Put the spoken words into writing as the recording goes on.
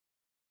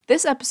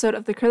This episode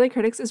of The Curly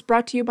Critics is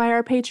brought to you by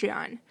our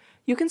Patreon.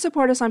 You can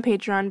support us on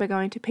Patreon by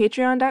going to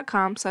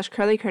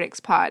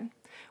patreon.com/curlycriticspod.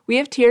 We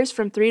have tiers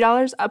from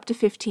 $3 up to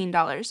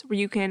 $15, where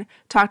you can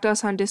talk to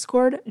us on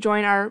Discord,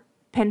 join our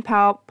Pen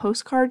Pal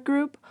postcard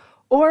group,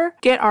 or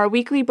get our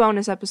weekly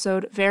bonus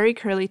episode, Very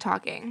Curly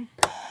Talking.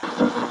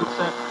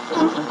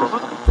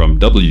 From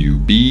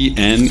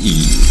WBNE.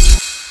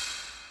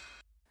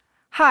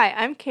 Hi,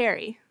 I'm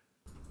Carrie.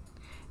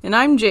 And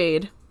I'm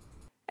Jade.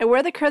 And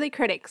we're the Curly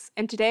Critics,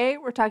 and today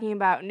we're talking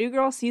about New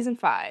Girl Season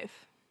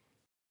 5.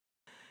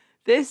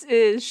 This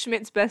is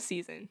Schmidt's best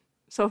season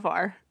so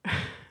far.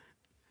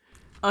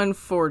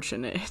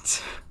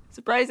 Unfortunate.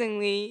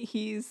 Surprisingly,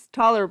 he's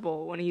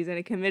tolerable when he's in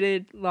a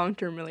committed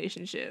long-term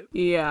relationship.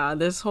 Yeah,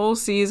 this whole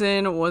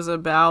season was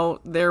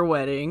about their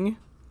wedding.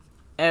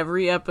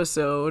 Every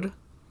episode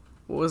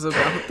was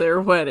about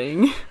their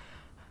wedding.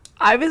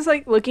 I was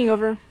looking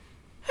over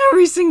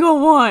Every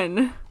single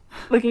one.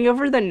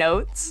 the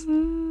notes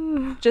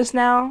just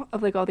now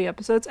of all the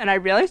episodes, and I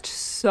realized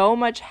so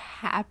much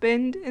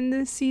happened in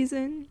this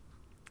season.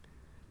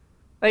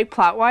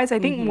 Plot-wise, I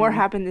think more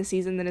happened this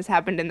season than has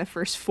happened in the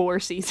first 4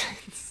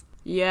 seasons.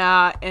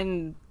 Yeah,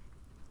 and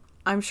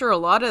I'm sure a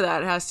lot of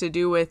that has to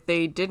do with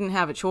they didn't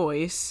have a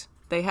choice.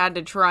 They had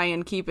to try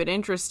and keep it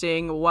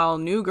interesting while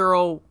New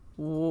Girl,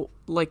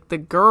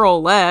 the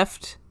girl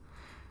left.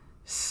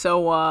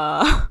 So,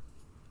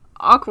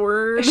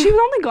 awkward. She was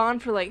only gone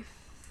for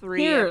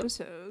 3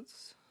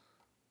 episodes.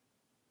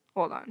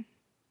 Hold on.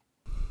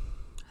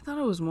 I thought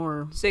it was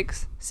more.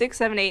 6,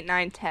 7, 8,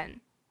 9,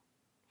 10.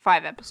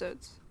 5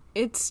 episodes.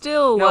 It's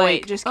still No,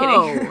 wait, just kidding.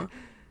 Oh,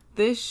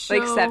 this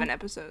show 7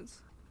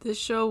 episodes. This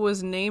show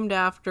was named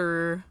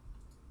after,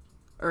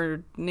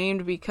 or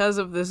named because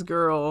of this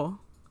girl.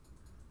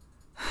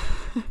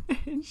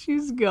 And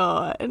she's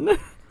gone.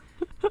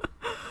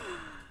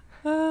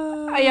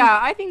 Yeah,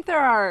 I think there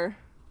are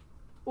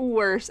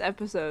worse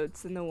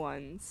episodes than the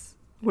ones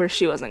where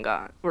she wasn't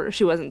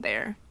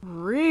there.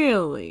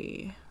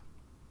 Really?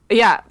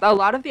 Yeah, a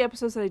lot of the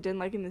episodes that I didn't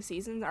like in the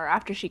seasons are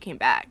after she came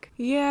back.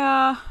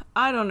 Yeah,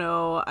 I don't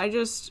know.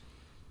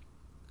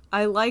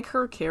 I like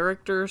her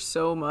character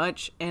so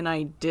much, and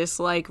I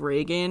dislike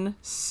Reagan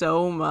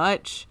so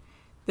much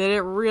that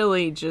it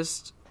really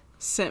just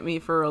sent me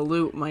for a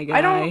loop, my guy.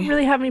 I don't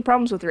really have any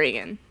problems with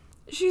Reagan.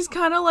 She's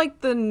kind of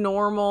like the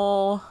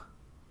normal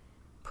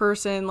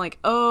person,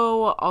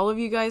 oh, all of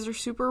you guys are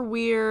super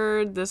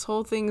weird, this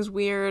whole thing's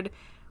weird.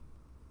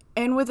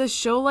 And with a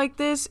show like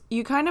this,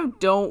 you kind of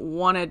don't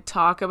want to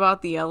talk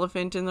about the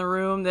elephant in the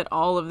room, that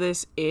all of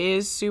this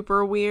is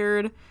super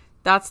weird.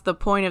 That's the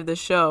point of the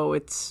show.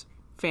 It's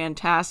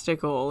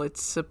fantastical.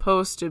 It's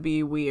supposed to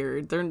be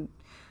weird.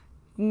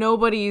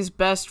 Nobody's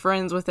best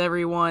friends with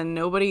everyone.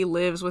 Nobody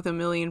lives with 1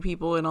 million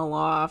people in a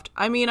loft.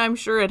 I mean, I'm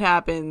sure it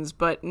happens,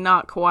 but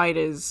not quite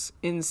as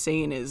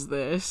insane as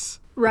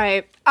this.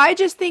 Right. I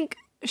just think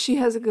she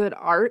has a good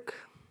arc.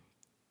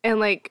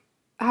 And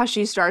how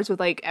she starts with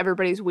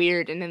everybody's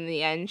weird, and in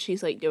the end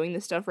she's doing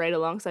this stuff right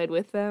alongside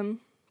with them.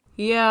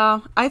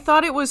 Yeah, I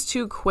thought it was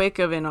too quick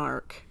of an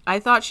arc. I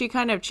thought she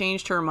kind of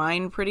changed her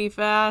mind pretty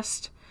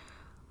fast.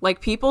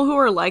 People who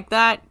are like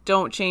that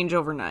don't change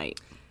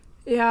overnight.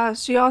 Yeah,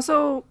 she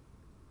also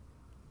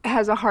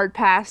has a hard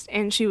past,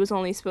 and she was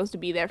only supposed to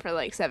be there for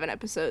 7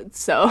 episodes,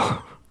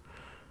 so.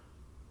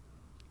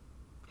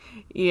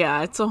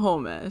 Yeah, it's a whole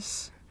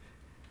mess.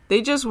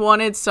 They just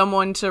wanted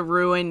someone to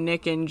ruin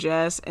Nick and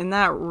Jess, and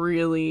that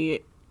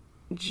really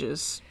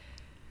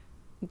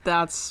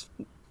that's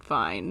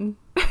fine.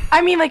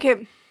 I mean,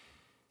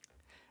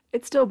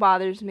 it still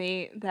bothers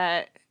me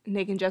that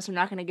Nick and Jess are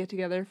not going to get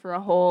together for a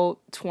whole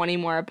 20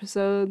 more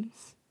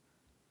episodes.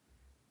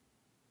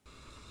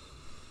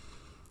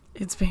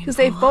 It's painful. Because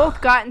they've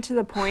both gotten to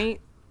the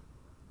point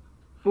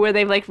where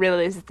they've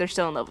realized that they're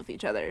still in love with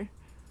each other.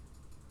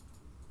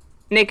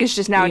 Nick is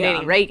just now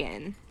dating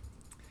Reagan.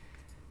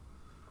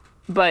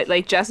 But,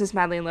 Jess is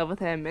madly in love with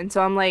him. And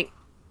so I'm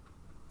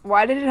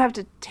why did it have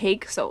to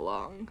take so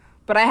long?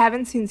 But I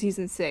haven't seen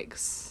season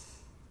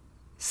 6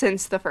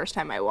 since the first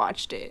time I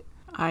watched it.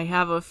 I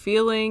have a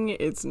feeling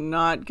it's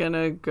not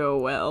gonna go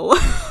well.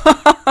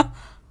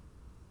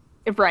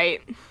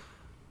 Right.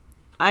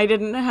 I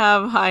didn't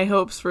have high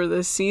hopes for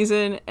this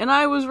season, and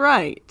I was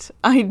right.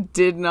 I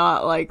did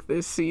not like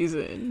this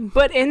season.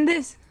 But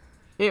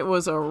it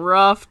was a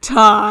rough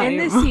time. In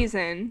this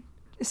season,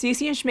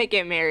 Cece and Schmidt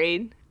get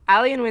married.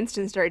 Allie and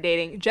Winston start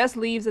dating. Jess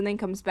leaves and then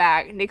comes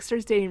back. Nick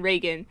starts dating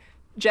Reagan.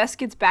 Jess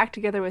gets back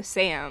together with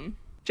Sam.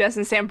 Jess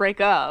and Sam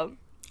break up.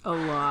 A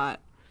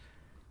lot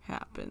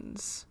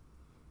happens.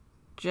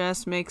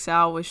 Jess makes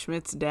out with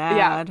Schmidt's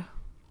dad. Yeah.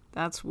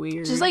 That's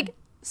weird. Just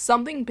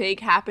something big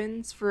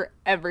happens for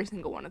every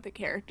single one of the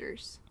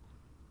characters.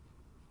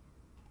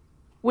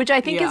 Which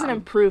I think is an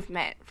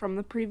improvement from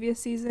the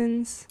previous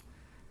seasons.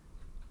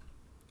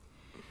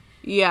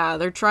 Yeah,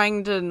 they're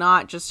trying to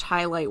not just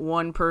highlight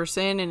one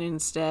person and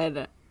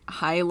instead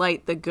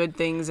highlight the good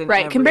things in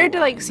everyone. Compared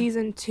to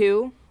season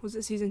 2. Was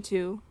it season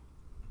 2?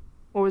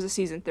 Or was it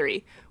season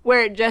 3?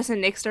 Where Jess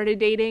and Nick started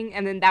dating,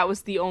 and then that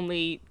was the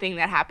only thing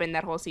that happened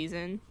that whole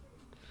season.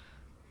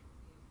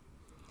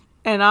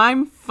 And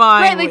I'm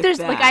fine right, like with there's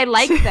that. like I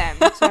like them,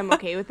 so I'm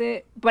okay with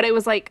it. But it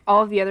was like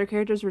all of the other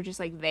characters were just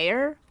like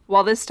there.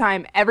 While this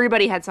time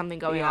everybody had something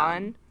going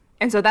on.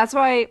 And so that's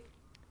why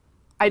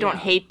I don't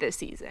hate this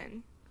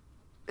season.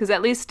 Because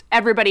at least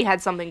everybody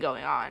had something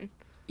going on.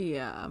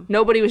 Yeah.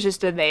 Nobody was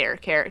just a there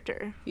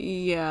character.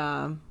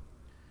 Yeah.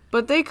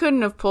 But they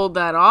couldn't have pulled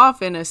that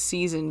off in a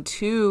season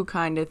 2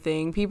 kind of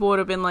thing. People would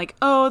have been like,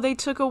 oh, they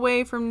took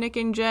away from Nick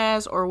and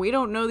Jess, or we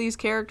don't know these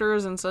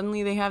characters, and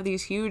suddenly they have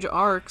these huge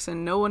arcs,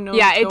 and no one knows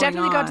what's going on. Yeah, it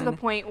definitely got to the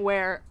point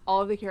where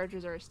all of the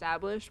characters are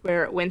established,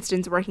 where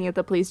Winston's working at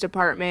the police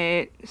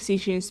department,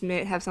 Cece and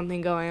Smith have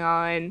something going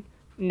on,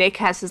 Nick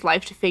has his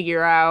life to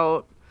figure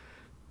out.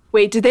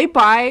 Wait, did they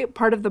buy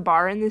part of the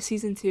bar in this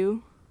season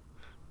too?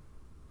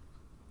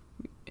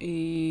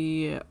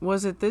 Yeah.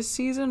 Was it this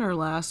season or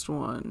last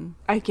one?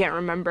 I can't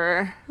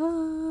remember.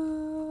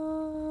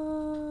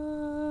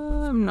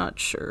 I'm not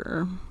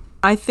sure.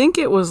 I think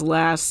it was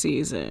last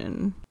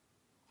season.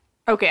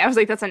 Okay, I was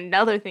like, that's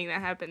another thing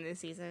that happened this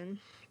season.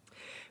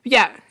 But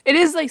yeah, it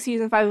is like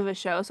season 5 of a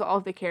show, so all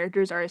of the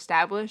characters are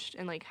established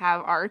and like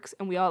have arcs,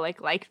 and we all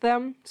like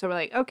them. So we're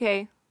like,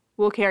 okay,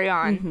 we'll carry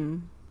on. Mm-hmm.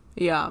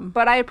 Yeah.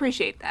 But I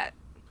appreciate that.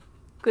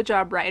 Good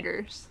job,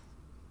 writers.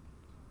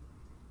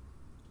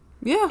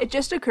 Yeah. It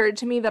just occurred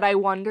to me that I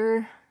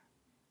wonder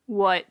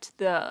what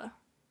the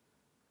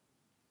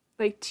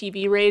like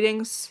TV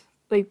ratings,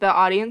 like the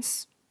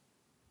audience,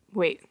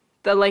 the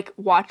like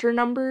watcher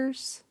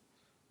numbers,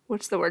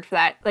 what's the word for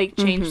that? Like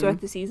change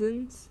throughout the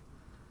seasons?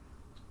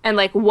 And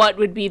like what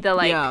would be the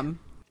like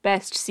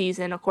best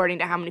season according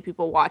to how many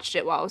people watched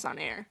it while it was on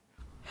air?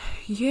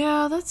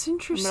 Yeah, that's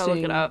interesting. I'm gonna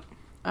look it up.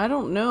 I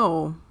don't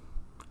know.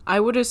 I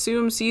would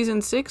assume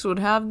season 6 would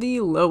have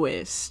the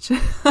lowest.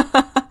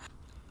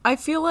 I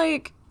feel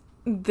like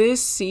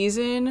this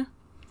season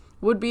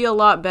would be a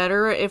lot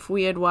better if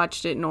we had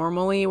watched it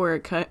normally, where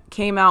it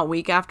came out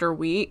week after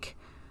week.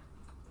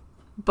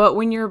 But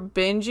when you're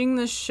binging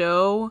the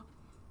show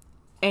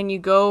and you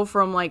go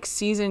from like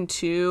season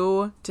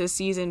 2 to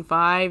season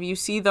 5, you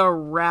see the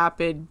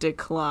rapid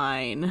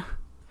decline.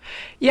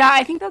 Yeah,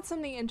 I think that's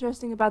something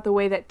interesting about the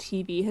way that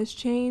TV has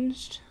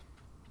changed.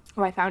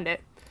 Oh, I found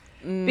it.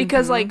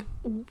 Because like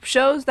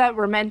shows that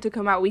were meant to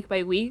come out week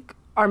by week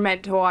are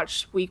meant to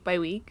watch week by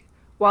week,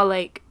 while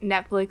like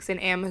Netflix and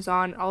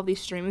Amazon, all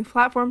these streaming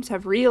platforms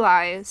have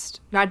realized,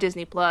 not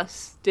Disney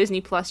Plus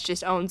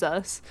just owns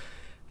us,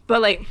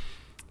 but like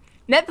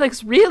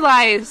Netflix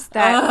realized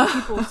that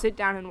people sit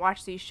down and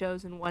watch these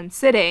shows in one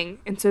sitting,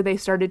 and so they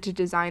started to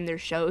design their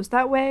shows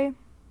that way.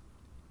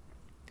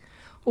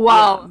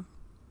 While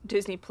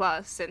Disney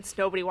Plus, since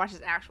nobody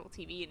watches actual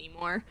TV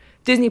anymore,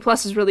 Disney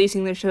Plus is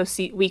releasing their shows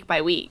week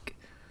by week,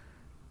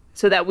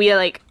 so that we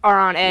like are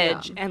on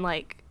edge. And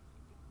like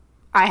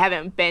I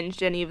haven't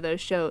binged any of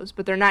those shows,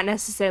 but they're not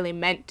necessarily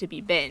meant to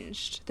be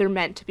binged. They're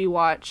meant to be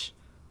watched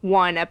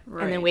and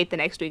then wait the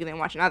next week and then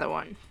watch another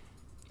one.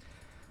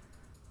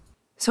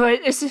 So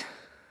it's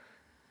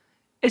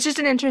just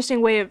an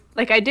interesting way of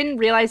like, I didn't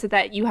realize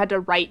that you had to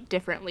write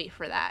differently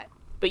for that,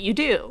 but you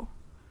do.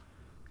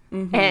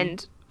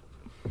 And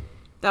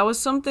that was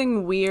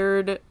something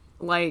weird,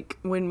 like,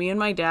 when me and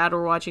my dad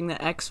were watching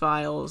the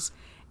X-Files,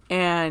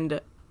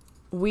 and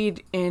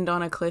we'd end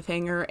on a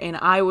cliffhanger, and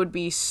I would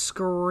be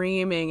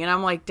screaming, and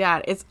I'm like,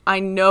 Dad, I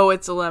know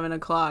it's 11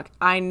 o'clock.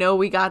 I know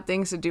we got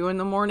things to do in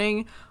the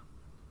morning,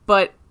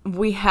 but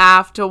we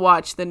have to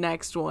watch the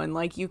next one.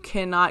 Like, you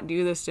cannot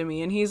do this to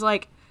me. And he's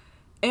like,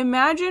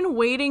 imagine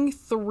waiting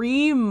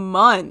 3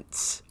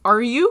 months.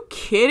 Are you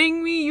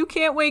kidding me? You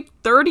can't wait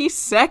 30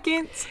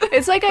 seconds?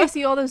 It's like I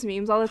see all those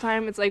memes all the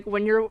time. It's like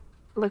when you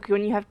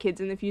have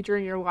kids in the future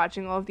and you're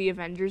watching all of the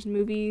Avengers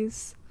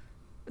movies,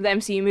 the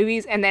MCU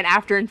movies, and then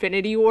after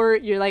Infinity War,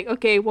 you're like,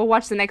 okay, we'll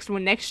watch the next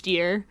one next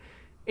year.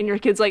 And your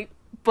kid's like,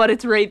 but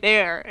it's right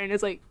there. And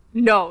it's like,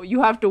 no,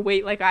 you have to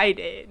wait like I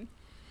did.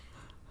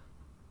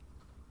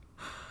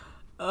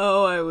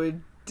 Oh, I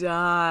would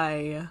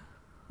die.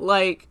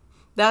 Like,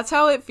 that's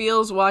how it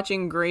feels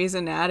watching Grey's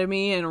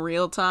Anatomy in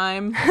real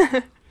time.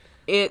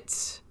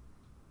 It's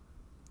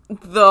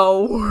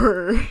the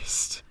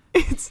worst.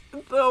 It's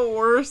the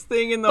worst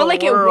thing in the world. But,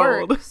 like, it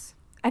works.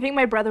 I think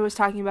my brother was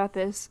talking about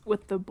this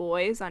with The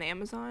Boys on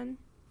Amazon.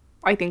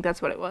 I think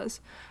that's what it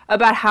was.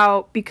 About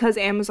how, because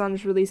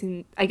Amazon's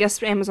releasing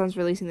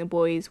The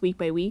Boys week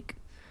by week.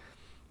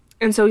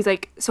 And so he's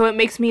like, so it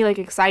makes me, like,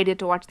 excited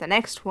to watch the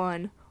next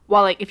one.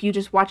 While, like, if you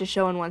just watch a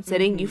show in one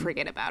sitting, you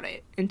forget about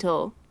it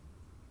until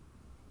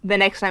the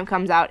next time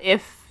comes out,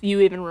 if you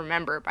even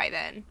remember by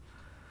then.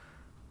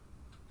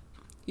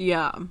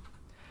 Yeah.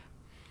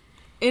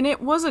 And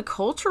it was a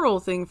cultural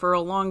thing for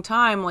a long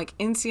time. Like,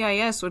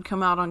 NCIS would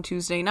come out on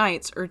Tuesday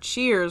nights, or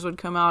Cheers would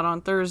come out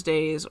on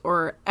Thursdays,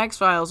 or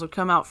X-Files would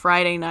come out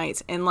Friday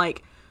nights. And,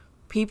 like,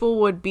 people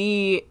would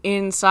be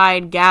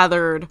inside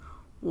gathered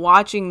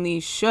watching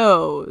these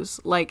shows.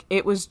 Like,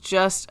 it was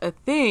just a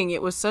thing.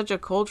 It was such a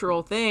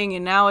cultural thing.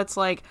 And now it's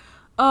like,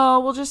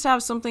 oh, we'll just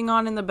have something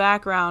on in the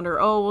background, or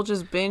oh, we'll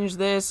just binge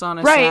this on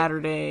a Right.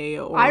 Saturday,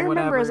 or I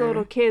remember whatever. as a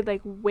little kid,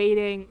 like,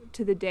 waiting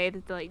to the day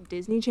that the, like,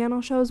 Disney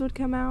Channel shows would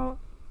come out,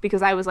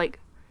 because I was, like,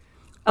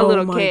 a Oh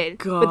little my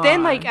kid. But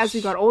then, like, as we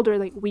gosh. got older,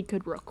 like, we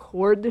could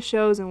record the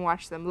shows and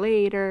watch them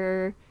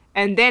later.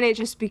 And then it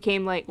just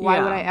became, like, why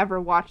would Yeah. I ever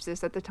watch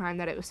this at the time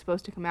that it was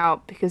supposed to come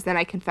out? Because then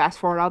I can fast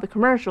forward all the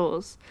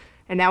commercials.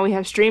 And now we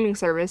have streaming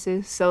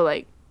services, so,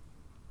 like,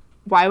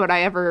 why would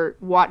I ever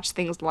watch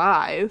things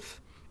live?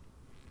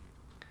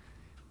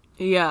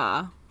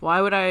 Yeah.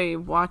 Why would I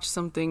watch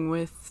something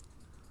with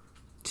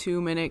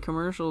 2-minute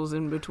commercials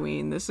in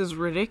between? This is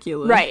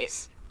ridiculous.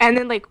 Right. And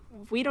then, like,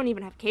 we don't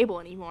even have cable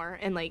anymore.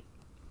 And, like,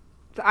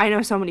 I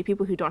know so many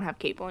people who don't have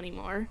cable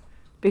anymore.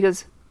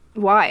 Because,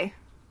 why?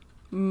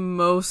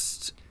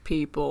 Most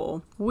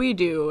people. We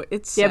do.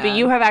 It's Yeah, but sad.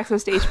 you have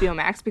access to HBO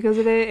Max because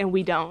of it, and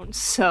we don't.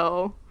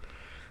 So,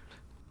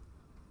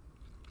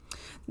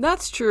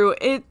 That's true.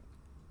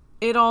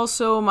 It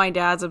also, my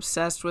dad's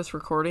obsessed with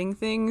recording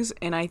things,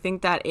 and I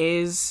think that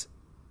is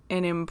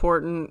an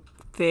important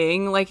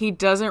thing. Like, he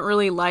doesn't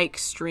really like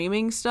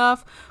streaming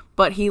stuff,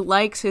 but he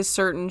likes his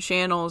certain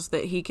channels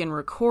that he can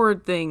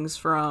record things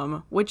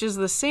from, which is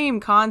the same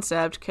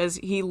concept, because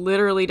he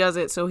literally does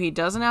it so he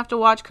doesn't have to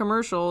watch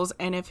commercials,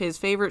 and if his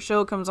favorite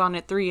show comes on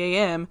at 3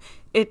 a.m.,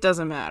 it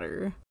doesn't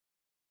matter.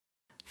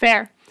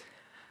 fair.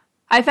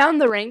 I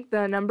found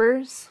the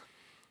numbers.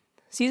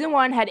 Season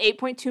 1 had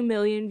 8.2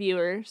 million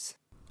viewers.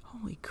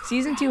 Holy crap.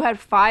 Season 2 had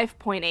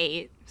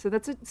 5.8, so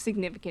that's a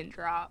significant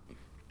drop.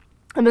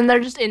 And then they're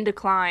just in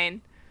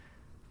decline.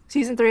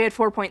 Season 3 had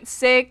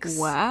 4.6.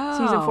 Wow.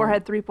 Season 4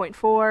 had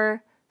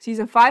 3.4.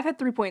 Season 5 had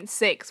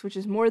 3.6, which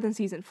is more than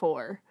Season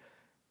 4.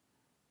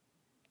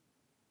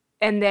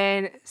 And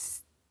then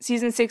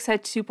Season 6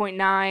 had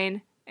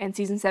 2.9, and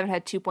Season 7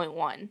 had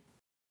 2.1.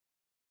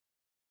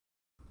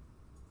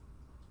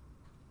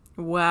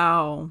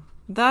 Wow.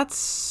 That's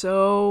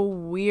so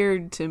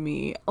weird to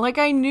me. Like,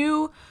 I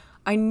knew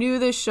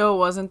this show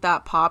wasn't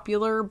that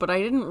popular, but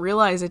I didn't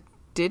realize it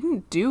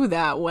didn't do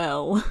that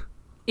well.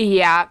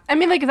 Yeah. I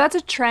mean, like, that's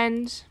a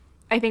trend,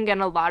 I think,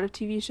 in a lot of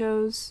TV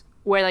shows,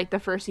 where, like, the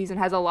first season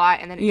has a lot,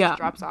 and then it Yeah. just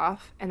drops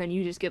off, and then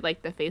you just get,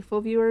 like, the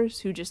faithful viewers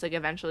who just, like,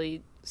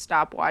 eventually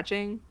stop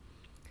watching.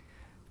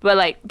 But,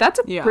 like, that's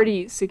a Yeah.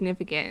 pretty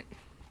significant...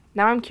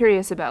 Now I'm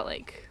curious about,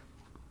 like,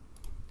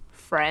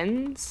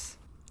 Friends.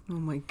 Oh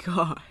my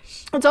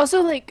gosh. It's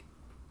also, like,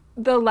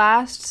 the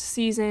last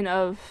season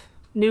of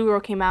New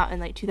Girl came out in,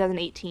 like,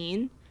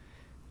 2018,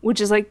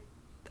 which is, like,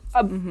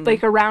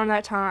 like, around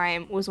that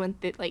time was when,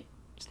 like,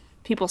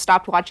 people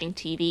stopped watching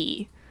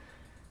TV.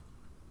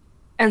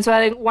 And so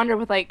I like, wonder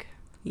with, like,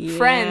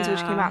 Friends, which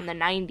came Yeah. out in the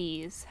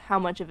 90s, how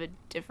much of a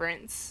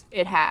difference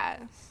it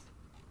has.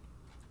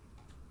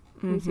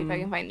 Let me see if I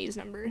can find these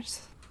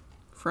numbers.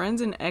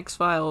 Friends and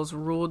X-Files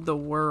ruled the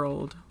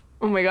world.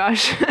 Oh my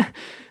gosh.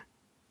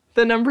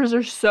 The numbers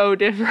are so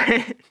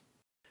different.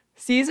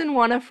 Season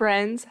 1 of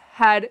Friends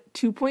had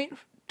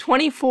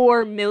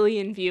 2.24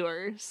 million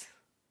viewers.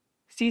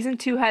 Season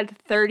 2 had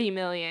 30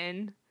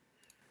 million.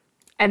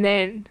 And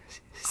then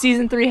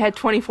Season 3 had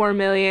 24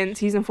 million.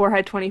 Season 4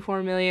 had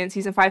 24 million.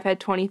 Season 5 had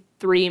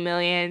 23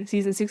 million.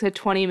 Season 6 had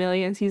 20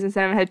 million. Season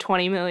 7 had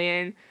 20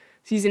 million.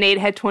 Season 8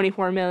 had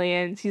 24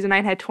 million. Season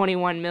 9 had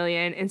 21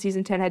 million. And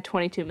Season 10 had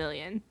 22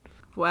 million.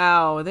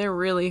 Wow, they're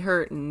really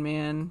hurting,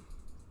 man.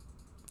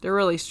 They're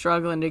really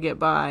struggling to get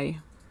by.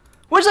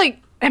 Which,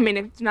 like, I mean,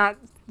 if it's not,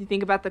 you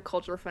think about the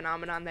cultural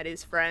phenomenon that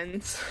is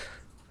Friends.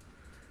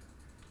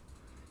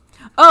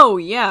 Oh,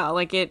 yeah,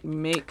 like, it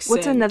makes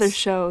What's sense. another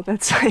show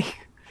that's, like,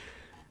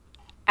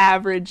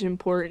 average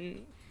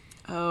important?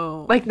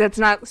 Oh. Like, that's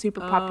not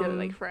super popular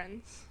like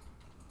Friends.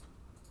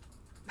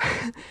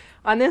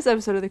 On this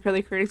episode of the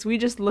Curly Critics, we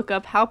just look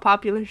up how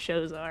popular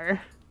shows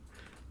are.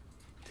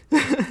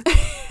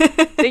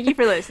 Thank you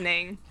for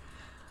listening.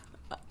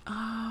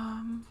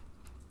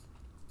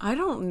 I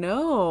don't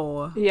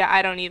know. Yeah,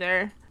 I don't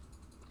either.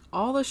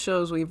 All the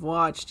shows we've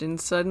watched, and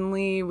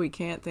suddenly we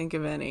can't think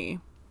of any.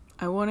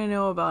 I want to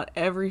know about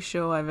every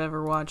show I've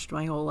ever watched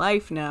my whole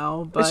life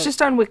now, but It's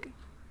just on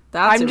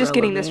that's I'm just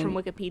getting this from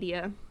irrelevant.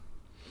 Wikipedia.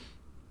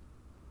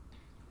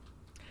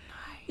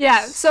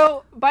 Yeah,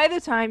 so by the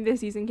time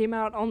this season came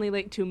out, only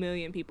like 2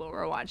 million people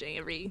were watching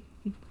every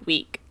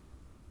week.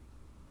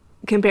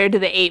 Compared to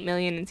the 8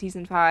 million in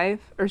season 5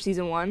 or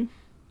season 1.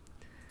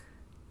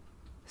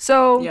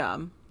 So Yeah.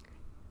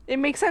 it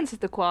makes sense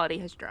that the quality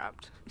has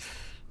dropped.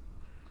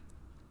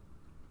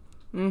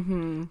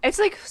 Mm-hmm. It's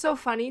like so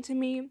funny to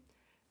me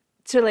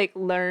to like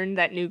learn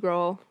that New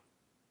Girl,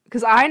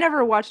 because I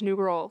never watched New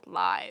Girl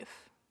live.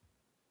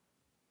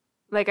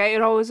 Like I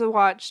had always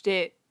watched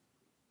it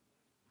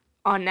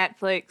on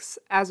Netflix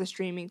as a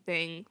streaming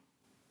thing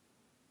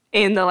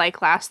in the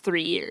like last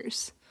 3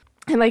 years.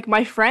 And like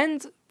my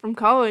friends from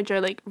college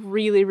are like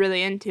really,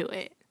 really into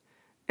it.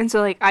 And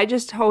so like I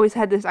just always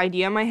had this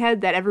idea in my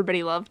head that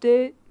everybody loved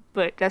it,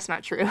 but that's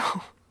not true.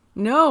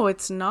 No,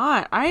 it's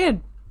not. I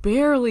had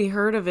barely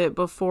heard of it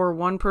before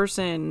one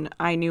person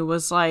I knew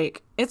was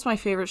like, it's my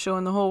favorite show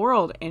in the whole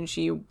world. And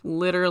she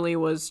literally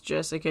was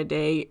Jessica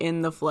Day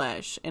in the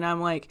flesh. And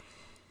I'm like,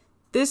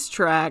 this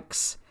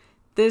tracks.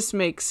 This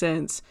makes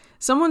sense.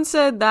 Someone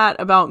said that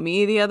about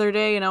me the other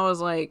day, and I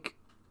was like,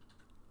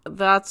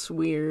 that's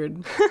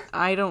weird.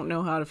 I don't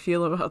know how to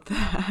feel about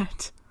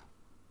that.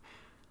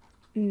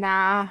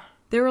 Nah.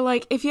 They were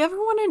like, if you ever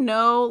want to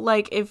know,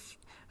 like, if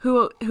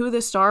who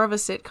the star of a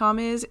sitcom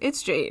is,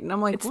 it's Jade. And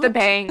I'm like, It's what? the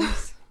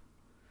bangs.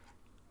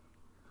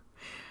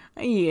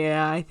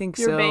 Yeah, I think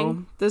Your so.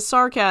 Bang. The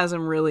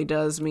sarcasm really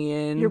does me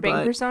in. Your Bang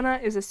but persona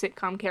is a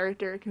sitcom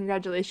character.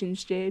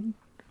 Congratulations, Jade.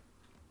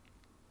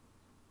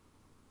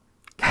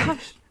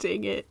 gosh,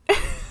 dang it.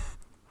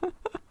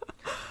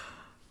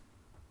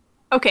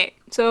 Okay,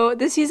 so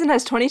this season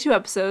has 22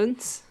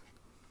 episodes,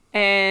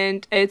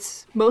 and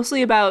it's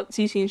mostly about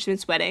Cece and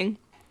Schmidt's wedding.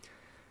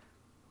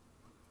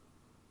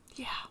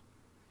 Yeah.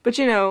 But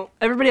you know,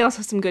 everybody else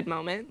has some good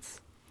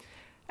moments.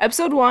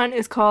 Episode 1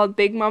 is called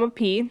Big Mama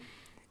P,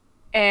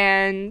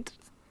 and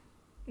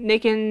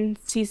Nick and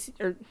Cece,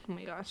 oh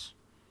my gosh,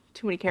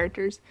 too many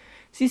characters.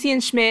 Cece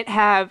and Schmidt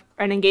have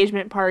an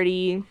engagement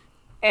party,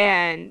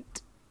 and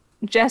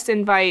Jess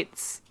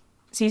invites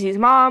Cece's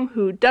mom,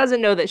 who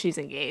doesn't know that she's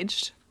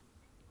engaged.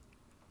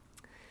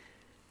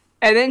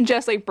 And then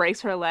Jess, like,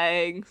 breaks her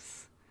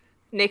legs.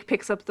 Nick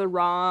picks up the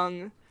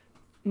wrong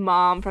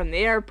mom from the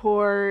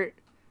airport.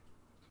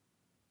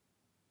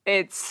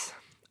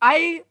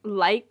 I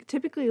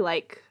typically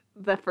like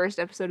the first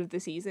episode of the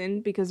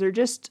season because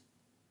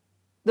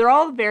they're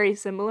all very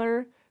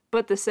similar,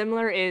 but the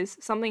similar is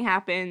something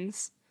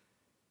happens,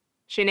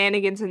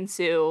 shenanigans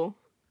ensue,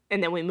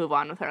 and then we move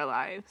on with our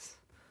lives.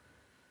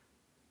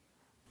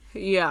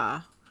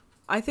 Yeah.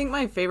 I think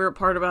my favorite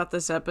part about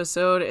this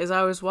episode is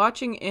I was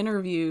watching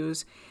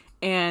interviews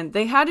and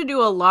they had to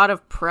do a lot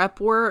of prep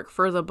work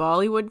for the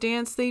Bollywood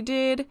dance they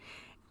did.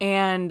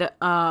 And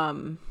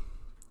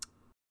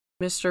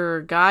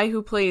Mr. Guy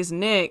who plays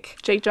Nick,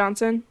 Jake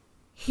Johnson?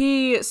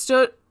 Jake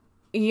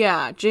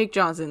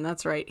Johnson,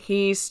 that's right.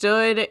 He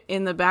stood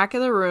in the back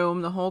of the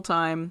room the whole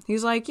time.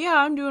 He's like, yeah,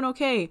 I'm doing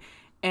okay.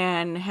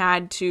 And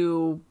had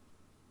to,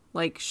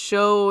 like,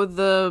 show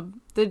the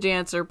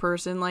dancer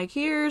person, like,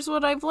 here's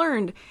what I've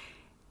learned.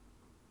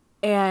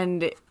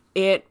 And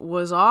it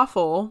was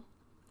awful.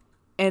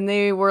 And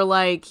they were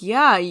like,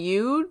 yeah,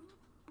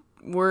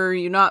 were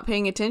you not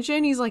paying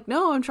attention? He's like,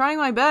 no, I'm trying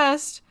my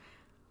best.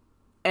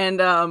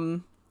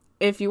 And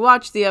if you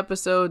watch the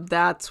episode,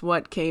 that's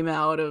what came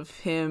out of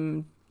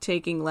him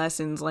taking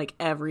lessons like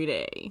every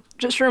day.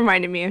 Just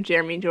reminded me of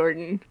Jeremy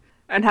Jordan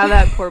and how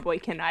that poor boy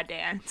cannot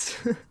dance.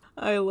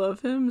 I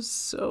love him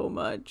so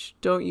much.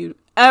 Don't you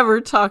ever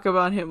talk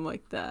about him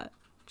like that.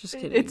 Just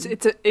kidding. It's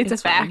a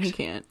fact. Fine. He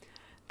can't.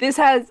 This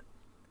has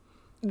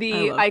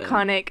the I love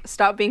iconic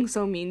 "Stop being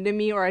so mean to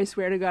me, or I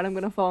swear to God I'm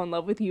gonna fall in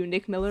love with you"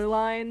 Nick Miller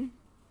line.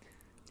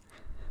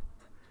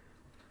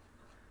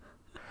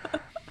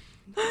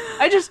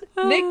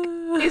 Nick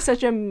is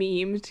such a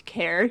memed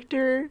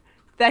character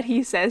that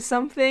he says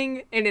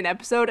something in an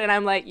episode and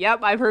I'm like, yep,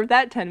 I've heard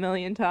that 10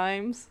 million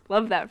times.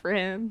 Love that for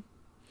him.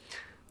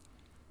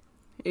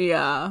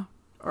 Yeah.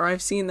 Or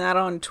I've seen that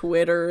on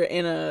Twitter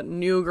in a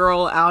New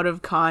Girl Out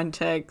of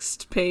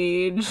Context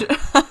page.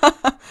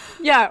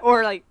 Yeah,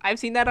 or like I've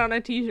seen that on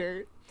a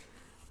t-shirt.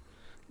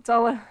 It's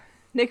all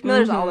Nick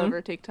Miller's all over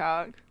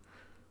TikTok,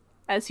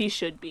 as he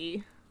should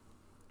be.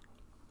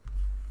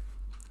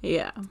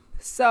 Yeah.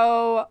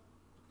 So,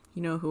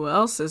 you know who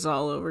else is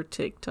all over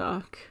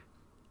TikTok?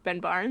 Ben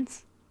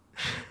Barnes.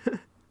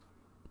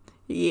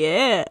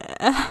 Yeah.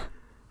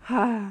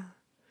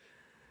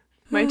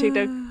 My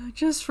TikTok.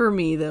 Just for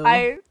me, though.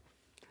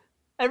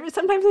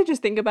 Sometimes I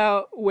just think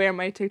about where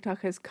my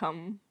TikTok has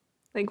come,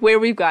 like where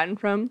we've gotten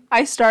from.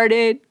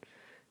 It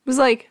was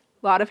like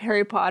a lot of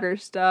Harry Potter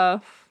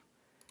stuff,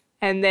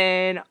 and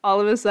then all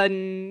of a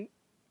sudden,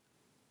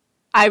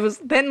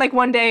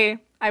 one day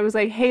I was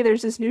like, hey,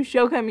 there's this new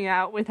show coming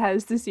out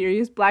has the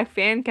Sirius Black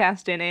fan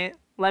cast in it.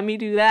 Let me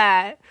do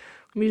that.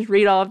 Let me just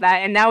read all of that,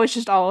 and now it's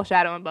just all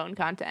Shadow and Bone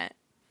content,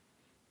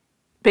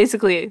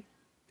 basically,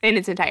 in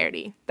its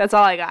entirety. That's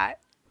all I got.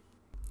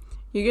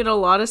 You get a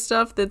lot of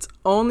stuff that's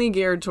only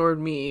geared toward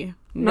me.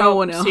 No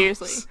one else.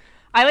 Seriously.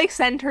 I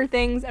send her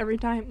things every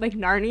time, like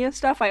Narnia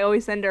stuff. I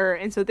always send her,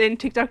 and so then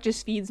TikTok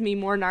just feeds me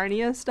more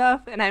Narnia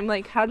stuff, and I'm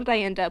like, how did I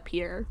end up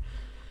here?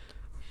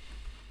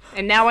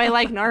 And now I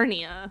like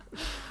Narnia.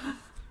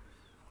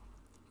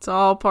 It's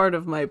all part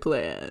of my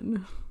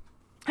plan.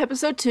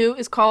 Episode 2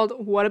 is called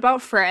What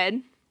About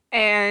Fred?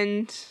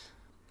 And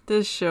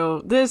this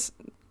was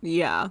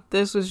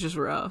just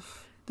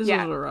rough. This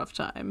Yeah. was a rough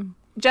time.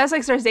 Jess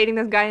starts dating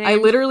this guy named... I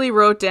literally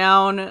wrote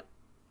down...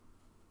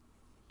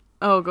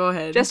 Oh, go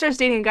ahead. Jess starts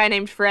dating a guy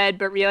named Fred,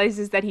 but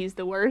realizes that he's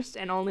the worst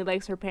and only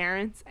likes her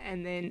parents,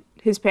 and then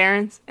his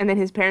parents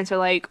are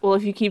like, well,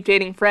 if you keep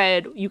dating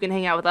Fred, you can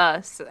hang out with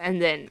us.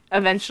 And then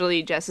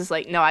eventually Jess is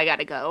like, no, I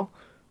gotta go.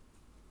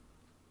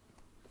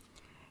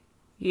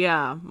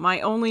 Yeah,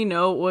 my only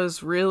note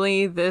was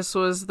really this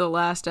was the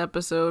last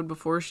episode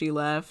before she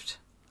left.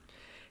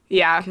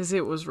 Yeah. Because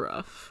it was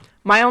rough.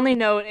 My only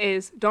note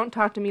is, don't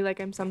talk to me like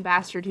I'm some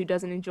bastard who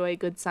doesn't enjoy a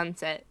good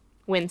sunset.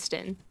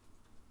 Winston.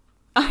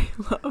 I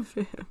love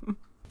him.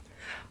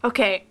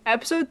 Okay,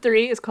 episode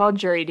 3 is called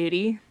Jury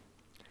Duty.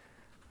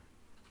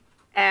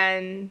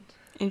 And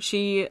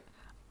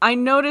I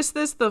noticed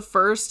this the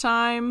first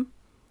time,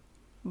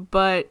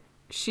 but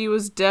she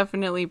was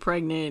definitely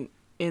pregnant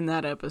in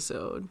that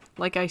episode.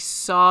 Like, I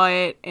saw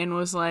it and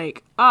was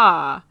like,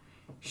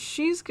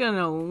 she's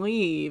gonna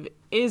leave,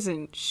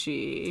 isn't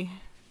she?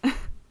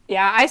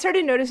 yeah, I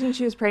started noticing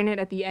she was pregnant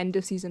at the end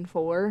of season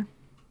 4.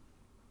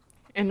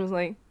 And was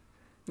like,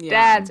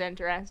 that's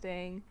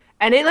interesting.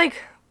 And it, like,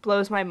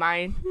 blows my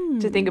mind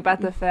to think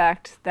about the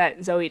fact that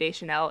Zooey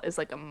Deschanel is,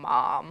 like, a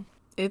mom.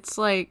 It's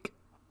like,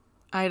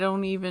 I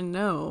don't even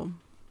know.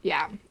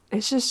 Yeah,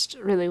 it's just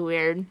really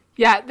weird.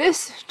 Yeah,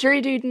 this jury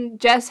duty,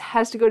 Jess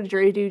has to go to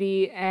jury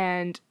duty,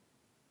 and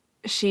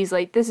she's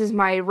like, this is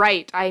my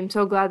right. I'm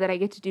so glad that I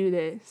get to do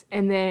this.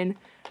 And then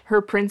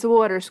her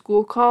principal at her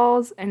school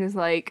calls and is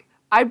like,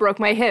 I broke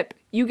my hip.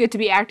 You get to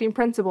be acting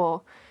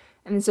principal.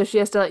 And then so she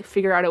has to, like,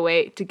 figure out a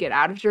way to get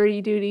out of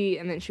jury duty,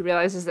 and then she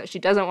realizes that she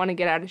doesn't want to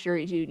get out of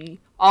jury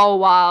duty, all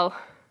while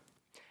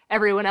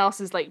everyone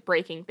else is, like,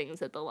 breaking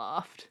things at the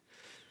loft.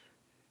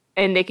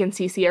 And Nick and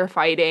Cece are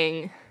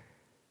fighting.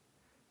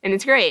 And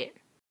it's great.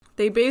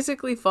 They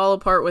basically fall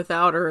apart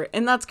without her.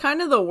 And that's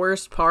kind of the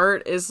worst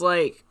part is,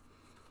 like,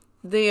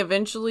 they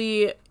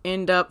eventually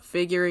end up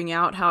figuring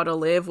out how to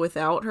live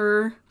without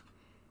her.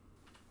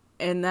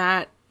 And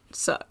that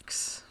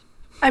sucks.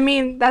 I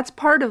mean, that's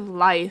part of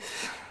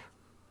life.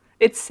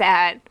 It's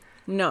sad.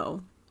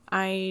 No,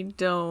 I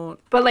don't.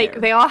 But, like,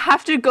 care. they all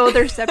have to go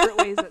their separate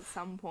ways at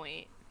some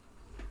point.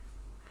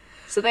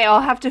 So they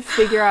all have to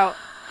figure out,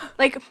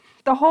 like,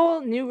 the whole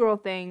New Girl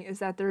thing is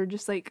that they're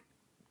just, like,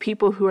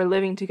 people who are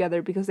living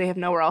together because they have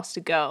nowhere else to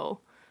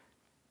go.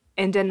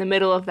 And in the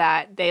middle of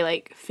that, they,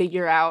 like,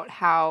 figure out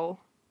how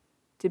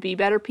to be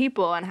better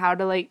people and how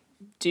to, like,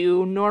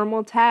 do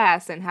normal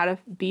tasks and how to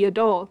be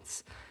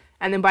adults.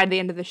 And then by the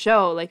end of the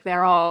show, like,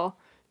 they're all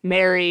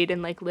married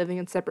and, like, living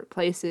in separate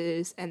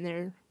places and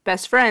they're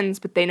best friends,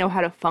 but they know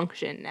how to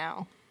function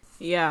now.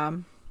 Yeah.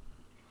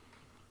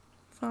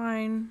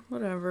 Fine,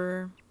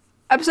 whatever.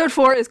 Episode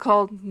 4 is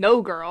called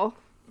No Girl.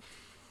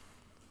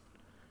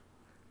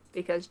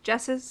 Because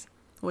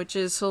Which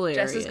is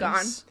hilarious. Jess is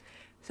gone.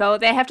 So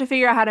they have to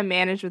figure out how to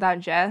manage without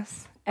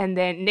Jess. And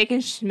then Nick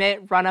and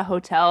Schmidt run a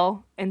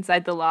hotel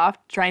inside the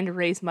loft trying to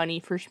raise money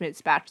for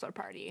Schmidt's bachelor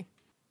party.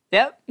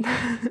 Yep.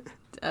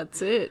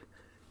 That's it.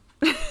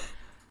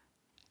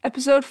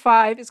 Episode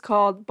 5 is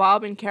called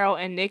Bob and Carol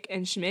and Nick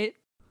and Schmidt.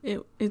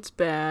 It's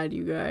bad,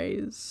 you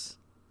guys.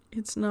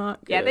 It's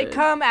not good. Yeah, they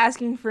come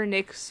asking for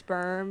Nick's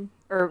sperm,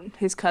 or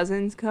his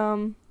cousins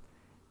come,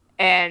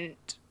 and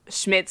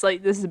Schmidt's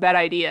like, this is a bad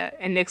idea,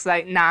 and Nick's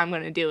like, nah, I'm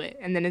gonna do it,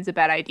 and then it's a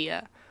bad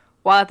idea.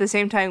 While at the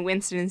same time,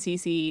 Winston and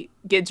Cece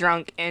get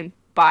drunk and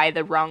buy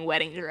the wrong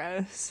wedding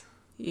dress.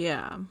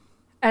 Yeah.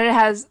 And it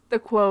has the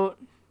quote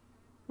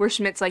where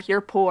Schmidt's like,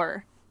 you're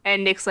poor,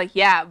 and Nick's like,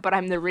 yeah, but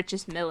I'm the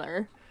richest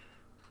Miller.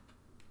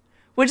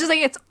 Which is, like,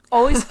 it's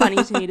always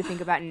funny to me to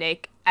think about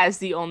Nick as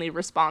the only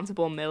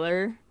responsible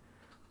Miller.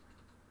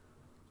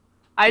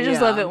 I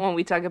just love it when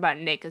we talk about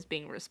Nick as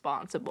being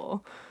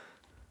responsible.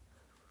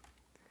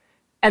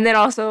 And then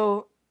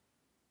also,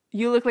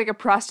 you look like a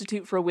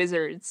prostitute for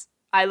wizards.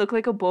 I look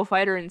like a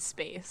bullfighter in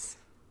space.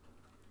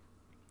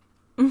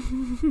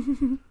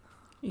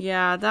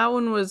 Yeah, that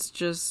one was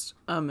just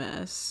a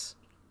mess.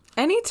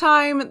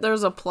 Anytime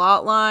there's a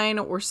plot line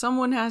where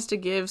someone has to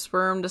give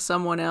sperm to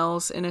someone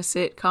else in a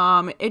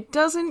sitcom, it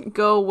doesn't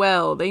go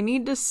well. They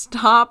need to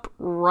stop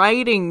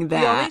writing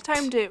that. The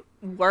only time it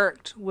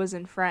worked was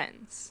in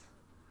Friends.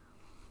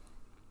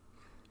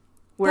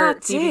 Where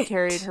That's Phoebe it.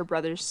 carried her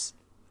brother's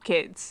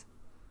kids.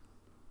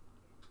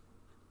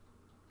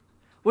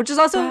 Which is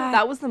also,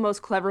 that was the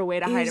most clever way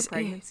to hide a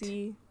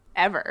pregnancy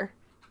ever.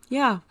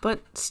 Yeah,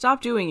 but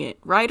stop doing it.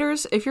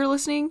 Writers, if you're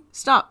listening,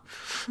 stop.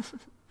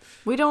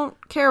 We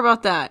don't care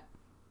about that.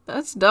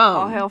 That's dumb.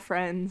 All hail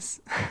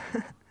Friends.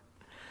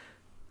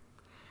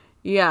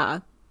 Yeah.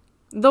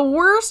 The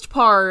worst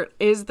part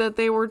is that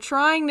they were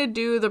trying to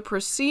do the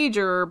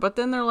procedure, but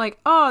then they're like,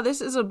 oh, this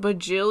is $1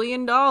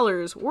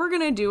 bajillion. We're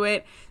going to do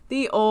it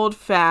the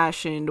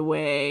old-fashioned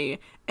way.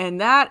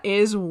 And that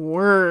is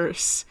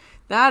worse.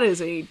 That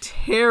is a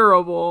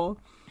terrible...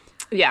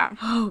 Yeah.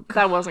 Oh,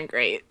 that wasn't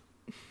great.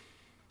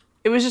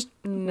 It was just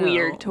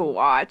weird to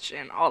watch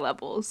in all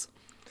levels.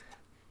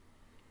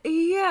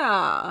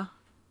 Yeah.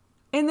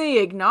 And they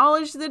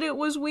acknowledged that it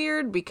was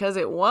weird because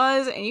it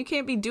was, and you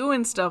can't be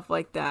doing stuff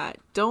like that.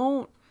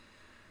 Don't.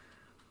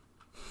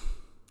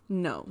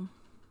 No.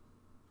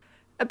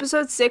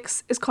 Episode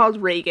 6 is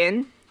called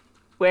Reagan,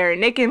 where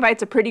Nick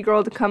invites a pretty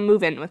girl to come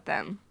move in with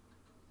them.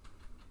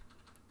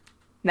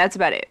 And that's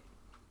about it.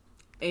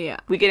 Yeah.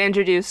 We get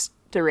introduced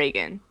to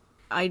Reagan.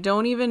 I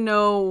don't even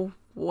know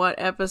what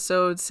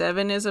episode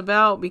 7 is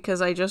about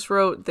because I just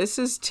wrote, this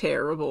is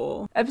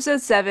terrible.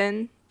 Episode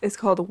 7 is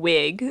called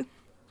Wig,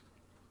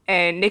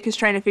 and Nick is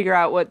trying to figure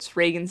out what's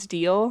Reagan's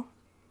deal,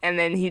 and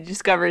then he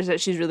discovers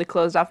that she's really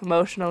closed off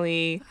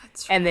emotionally.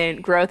 And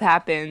then growth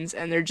happens,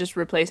 and they're just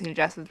replacing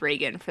Jess with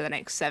Reagan for the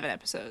next 7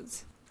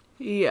 episodes.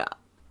 Yeah.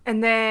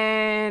 And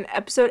then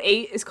episode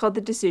 8 is called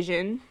The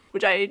Decision,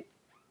 which I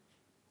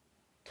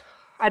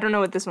don't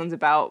know what this one's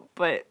about,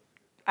 but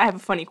I have a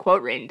funny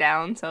quote written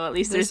down, so at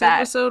least there's that.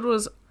 This episode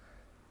was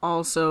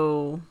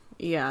also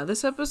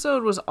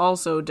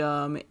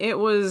dumb. It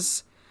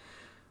was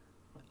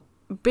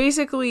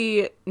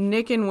basically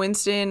Nick and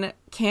Winston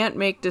can't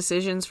make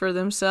decisions for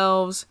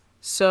themselves,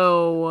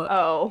 so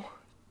Oh,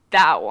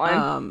 that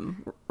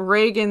one.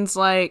 Reagan's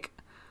like,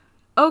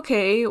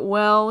 okay,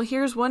 well,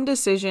 here's one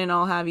decision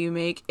I'll have you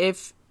make.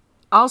 If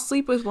I'll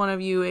sleep with one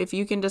of you if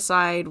you can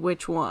decide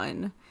which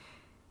one.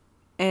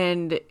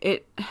 And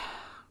it's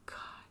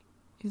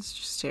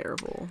just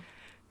terrible.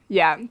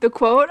 Yeah, the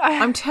quote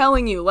I'm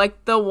telling you,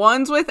 like, the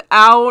ones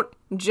without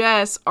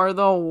Jess are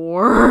the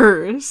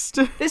worst.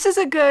 This is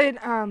a good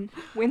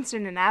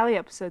Winston and Allie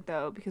episode,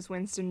 though, because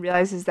Winston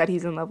realizes that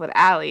he's in love with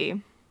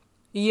Allie.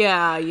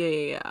 Yeah.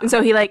 And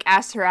so he, like,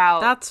 asks her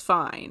out. That's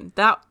fine.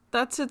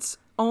 That's its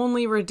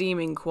only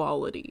redeeming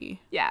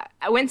quality. Yeah.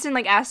 Winston,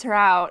 like, asks her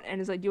out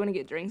and is like, do you want to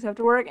get drinks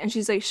after work? And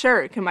she's like,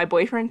 sure. Can my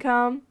boyfriend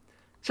come?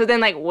 So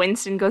then, like,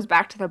 Winston goes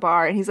back to the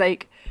bar, and he's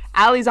like,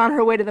 Allie's on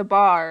her way to the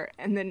bar,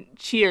 and then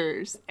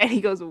cheers, and he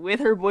goes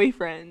with her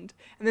boyfriend.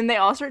 And then they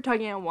all start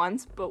talking at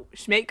once, but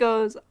Schmidt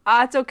goes,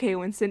 it's okay,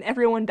 Winston,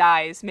 everyone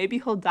dies. Maybe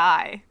he'll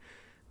die.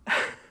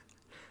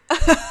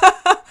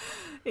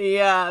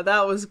 Yeah,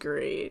 that was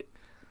great.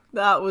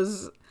 That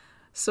was...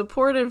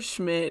 Supportive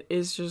Schmidt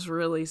is just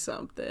really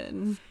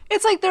something.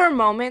 It's like there are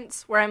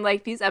moments where I'm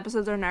like, these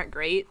episodes are not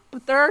great,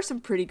 but there are some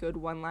pretty good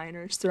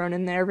one-liners thrown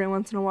in there every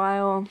once in a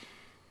while.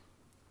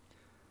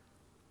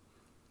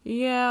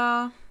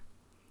 Yeah.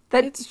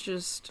 It's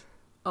just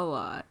a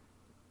lot.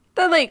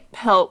 That, like,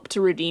 help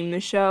to redeem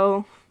the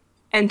show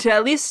and to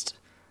at least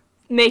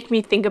make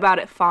me think about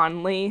it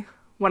fondly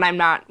when I'm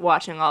not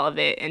watching all of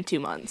it in 2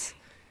 months.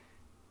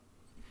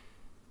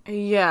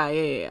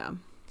 Yeah.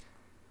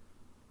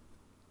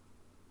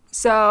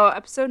 So,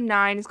 episode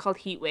 9 is called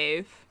Heat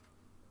Wave.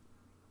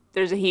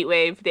 There's a heat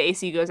wave, the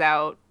AC goes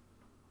out,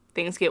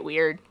 things get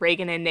weird.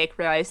 Reagan and Nick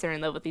realize they're in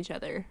love with each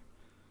other.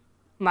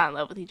 Not in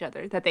love with each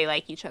other, that they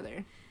like each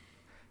other.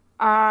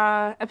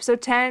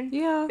 Episode 10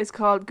 is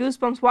called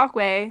Goosebumps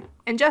Walkway,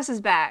 and Jess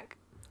is back.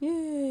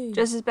 Yay.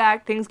 Jess is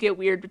back. Things get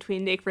weird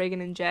between Nick, Reagan,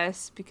 and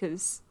Jess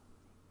because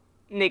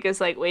Nick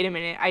is like, wait a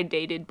minute, I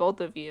dated both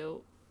of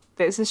you.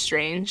 This is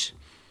strange.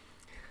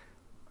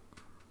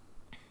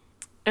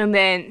 And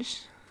then...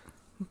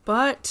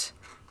 But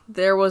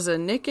there was a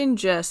Nick and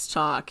Jess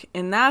talk,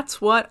 and that's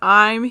what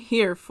I'm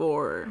here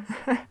for.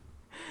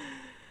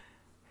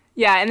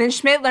 Yeah, and then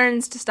Schmidt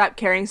learns to stop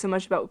caring so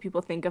much about what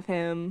people think of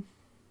him.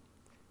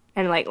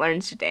 And, like,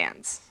 learns to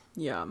dance.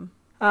 Yeah.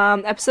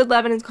 Episode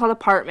 11 is called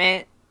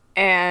Apartment,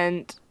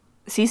 and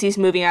Cece's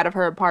moving out of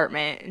her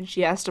apartment, and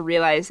she has to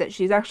realize that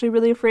she's actually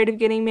really afraid of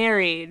getting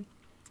married.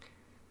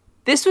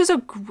 This was a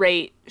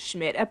great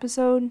Schmidt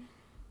episode.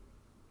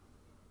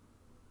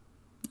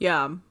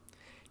 Yeah.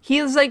 He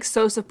was, like,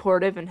 so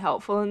supportive and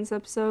helpful in this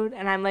episode,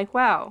 and I'm like,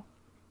 wow,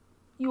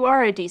 you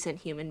are a decent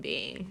human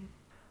being.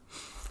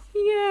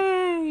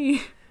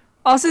 Yay!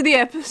 Also, the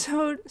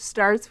episode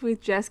starts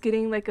with Jess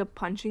getting, like, a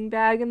punching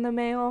bag in the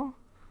mail.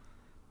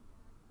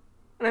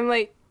 And I'm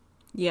like,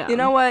 yeah, you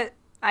know what?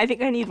 I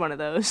think I need one of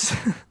those.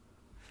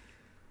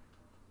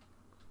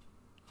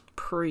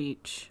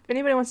 Preach. If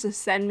anybody wants to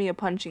send me a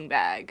punching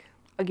bag,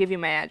 I'll give you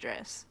my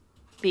address.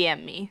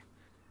 DM me.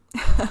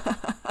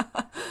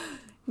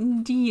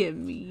 DM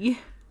me.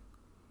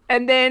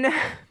 And then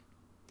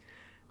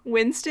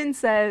Winston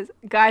says,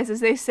 guys, as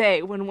they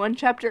say, when one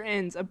chapter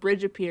ends, a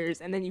bridge appears,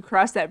 and then you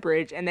cross that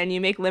bridge, and then you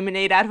make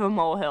lemonade out of a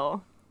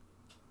molehill.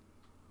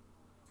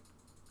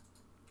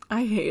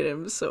 I hate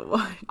him so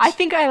much. I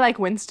think I like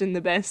Winston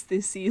the best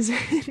this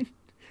season.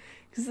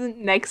 Because the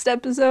next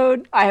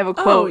episode, I have a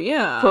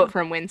quote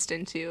from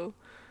Winston, too.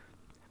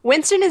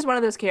 Winston is one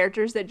of those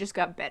characters that just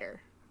got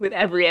better with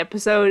every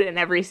episode and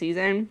every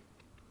season.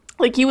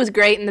 Like, he was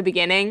great in the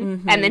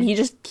beginning, and then he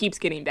just keeps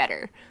getting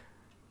better.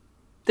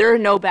 There are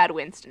no bad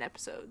Winston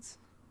episodes.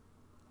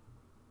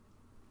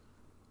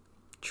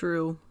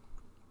 True.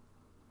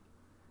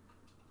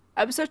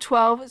 Episode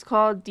 12 is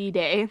called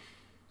D-Day.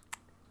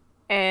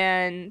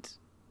 And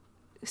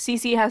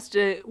Cece has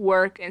to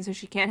work, and so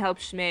she can't help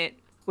Schmidt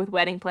with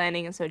wedding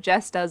planning, and so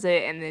Jess does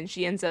it, and then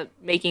she ends up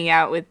making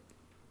out with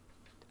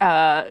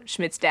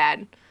Schmidt's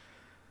dad.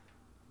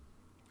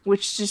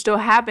 Which just so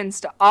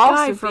happens to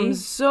also be from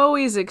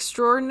Zoe's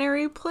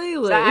Extraordinary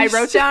Playlist. So I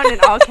wrote down in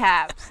all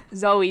caps,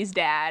 Zoe's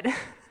dad.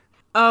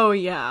 Oh,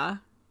 yeah.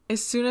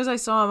 As soon as I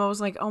saw him, I was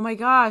like, oh my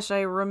gosh,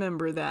 I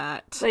remember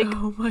that. Like,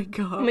 oh my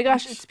gosh. Oh my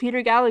gosh, it's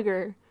Peter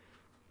Gallagher.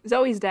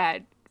 Zoe's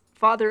dad.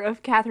 Father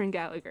of Catherine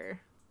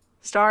Gallagher.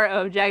 Star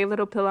of Jagged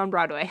Little Pill on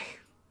Broadway.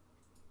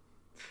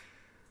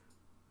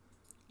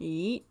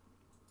 Yeet.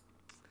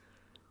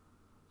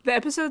 The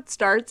episode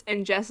starts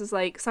and Jess is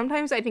like,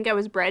 sometimes I think I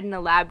was bred in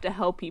a lab to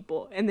help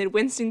people. And then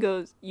Winston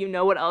goes, you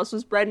know what else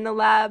was bred in a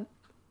lab?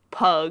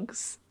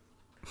 pugs.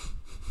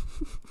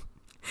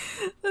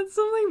 That's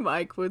something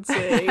Mike would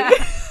say.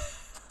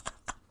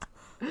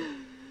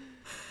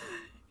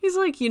 He's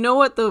like, you know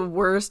what the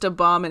worst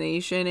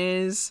abomination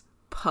is?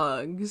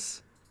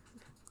 Pugs.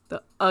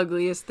 The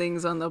ugliest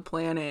things on the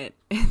planet.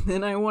 And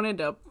then I wanted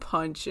to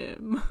punch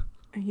him.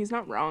 He's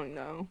not wrong,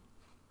 though.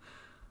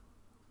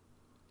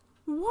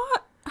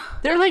 What?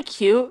 They're, like,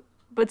 cute,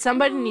 but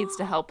somebody needs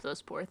to help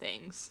those poor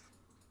things.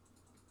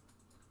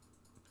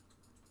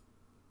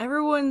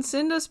 Everyone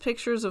send us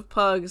pictures of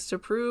pugs to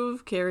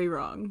prove Carrie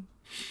wrong.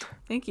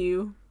 Thank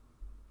you.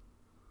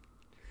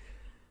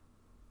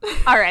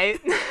 All right.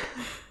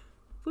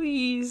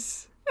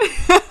 Please.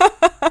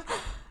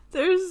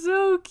 They're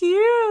so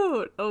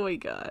cute. Oh my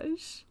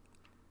gosh.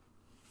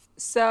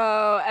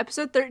 So,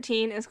 episode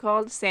 13 is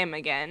called Sam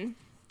Again.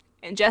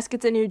 And Jess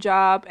gets a new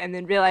job and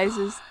then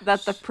realizes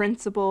that the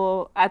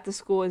principal at the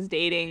school is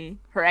dating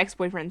her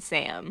ex-boyfriend,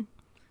 Sam.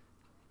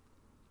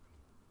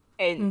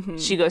 And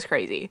she goes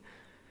crazy.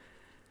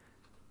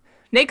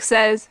 Nick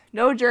says,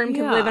 no germ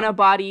can live in a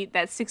body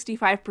that's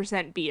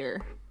 65%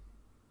 beer.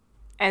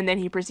 And then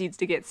he proceeds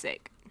to get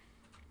sick.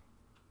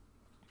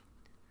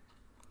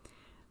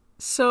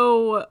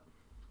 So,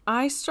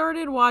 I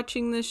started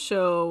watching this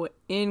show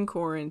in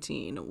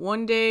quarantine.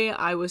 One day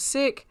I was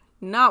sick,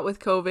 not with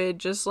COVID,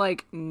 just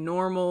like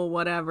normal,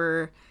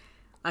 whatever.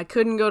 I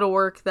couldn't go to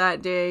work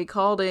that day,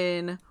 called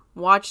in,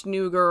 watched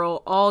New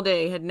Girl all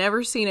day, had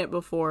never seen it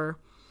before.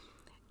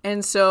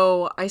 And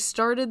so I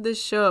started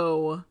this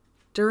show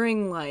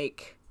during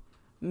like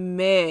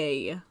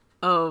May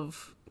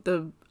of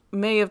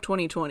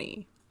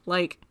 2020,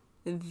 like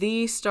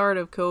the start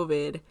of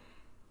COVID.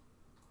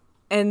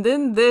 And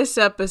then this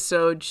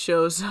episode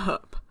shows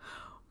up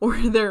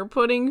where they're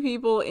putting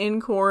people in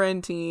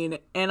quarantine,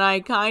 and I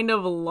kind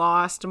of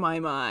lost my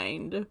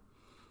mind.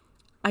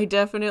 I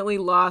definitely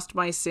lost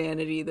my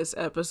sanity this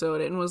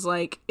episode and was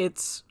like,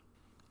 it's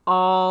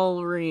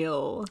all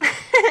real.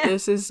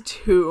 This is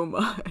too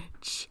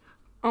much.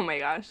 Oh my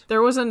gosh.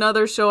 There was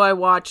another show I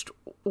watched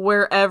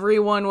where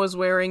everyone was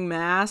wearing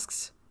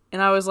masks,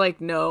 and I was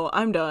like, no,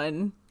 I'm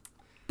done.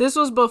 This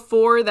was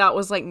before that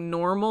was like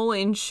normal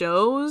in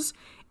shows.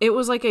 It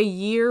was like a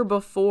year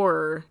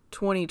before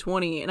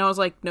 2020, and I was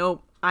like,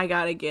 nope, I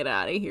gotta get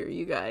out of here,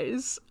 you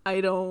guys.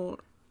 I don't...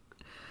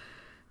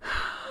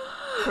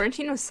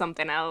 Quarantine was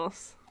something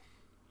else.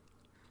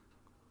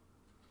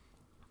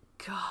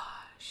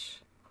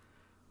 Gosh.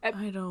 I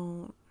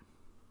don't...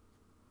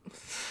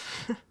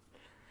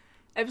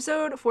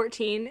 Episode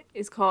 14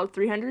 is called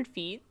 300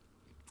 Feet,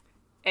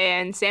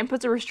 and Sam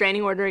puts a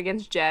restraining order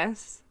against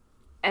Jess,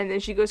 and then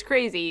she goes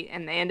crazy,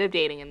 and they end up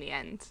dating in the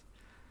end.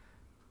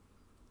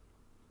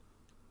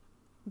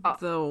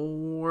 The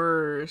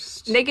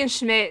worst. Nick and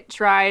Schmidt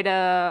try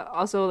to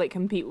also, like,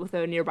 compete with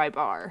a nearby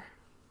bar.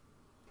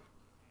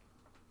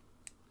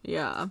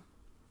 Yeah.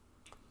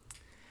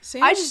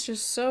 Sam's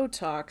just so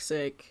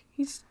toxic.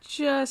 He's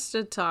just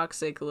a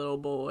toxic little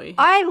boy.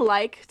 I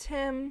liked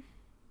him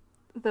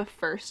the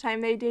first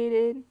time they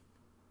dated.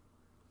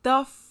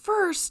 The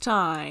first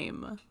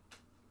time.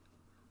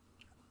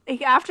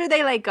 Like, after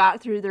they, like,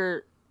 got through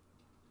their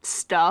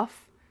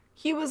stuff,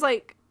 he was,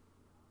 like,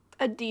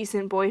 a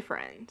decent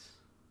boyfriend.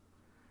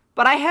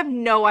 But I have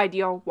no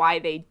idea why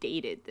they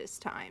dated this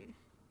time.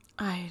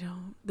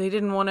 They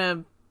didn't want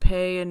to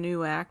pay a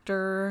new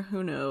actor.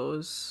 Who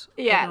knows?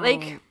 Yeah,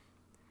 like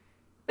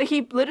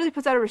he literally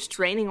puts out a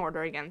restraining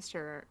order against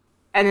her,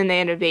 and then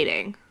they end up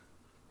dating.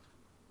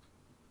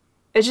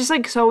 It's just,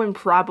 like, so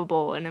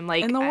improbable, and I'm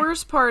like... And the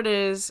worst part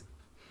is,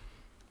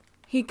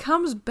 he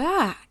comes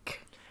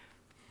back.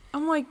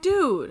 I'm like,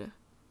 dude,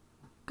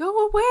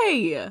 go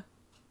away.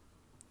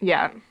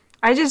 Yeah.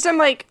 I'm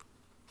like...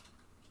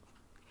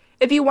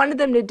 If you wanted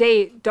them to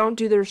date, don't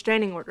do the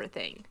restraining order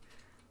thing.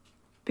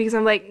 Because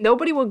I'm like,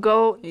 nobody will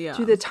go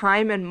to the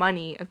time and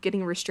money of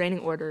getting a restraining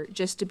order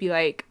just to be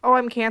like, oh,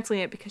 I'm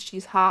canceling it because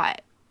she's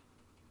hot.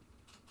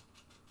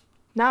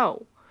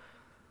 No.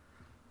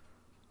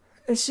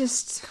 It's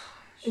just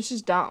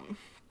dumb.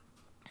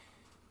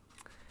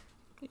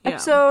 Yeah.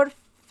 Episode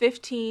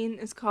 15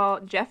 is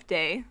called Jeff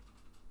Day.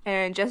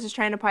 And Jess is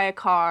trying to buy a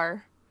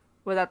car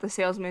without the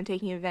salesman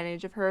taking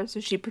advantage of her, so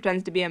she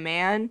pretends to be a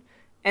man.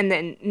 And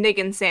then Nick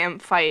and Sam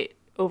fight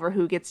over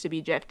who gets to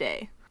be Jeff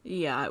Day.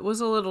 Yeah, it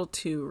was a little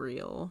too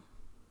real.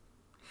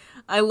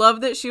 I love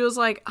that she was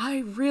like, I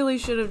really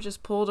should have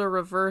just pulled a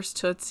reverse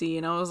Tootsie.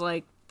 And I was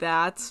like,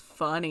 that's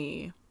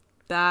funny.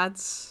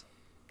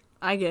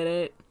 I get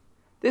it.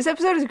 This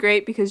episode is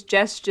great because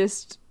Jess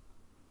just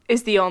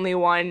is the only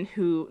one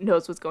who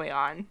knows what's going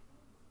on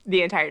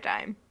the entire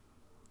time.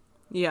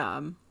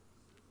 Yeah.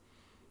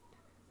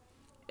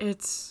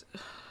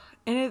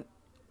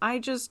 I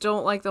just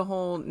don't like the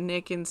whole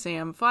Nick and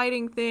Sam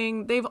fighting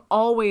thing. They've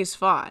always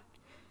fought.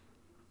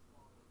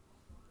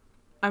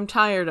 I'm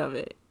tired of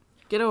it.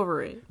 Get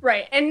over it.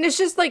 Right. And it's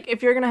just like,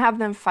 if you're going to have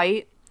them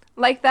fight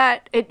like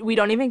that, we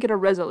don't even get a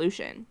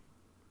resolution.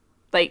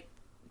 Like,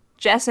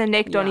 Jess and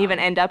Nick don't even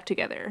end up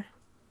together.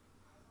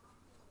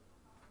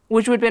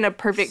 Which would have been a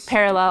perfect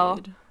parallel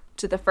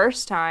to the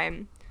first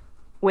time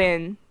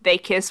when they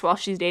kiss while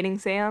she's dating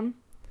Sam.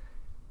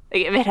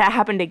 Like, if it had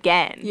happened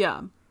again.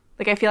 Yeah.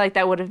 Like, I feel like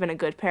that would have been a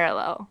good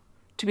parallel.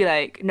 To be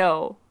like,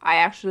 no, I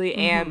actually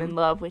am in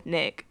love with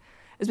Nick.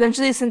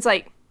 Especially since,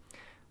 like,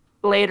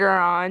 later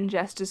on,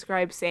 Jess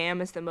describes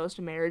Sam as the most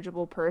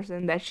marriageable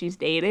person that she's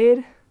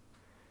dated.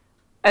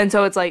 And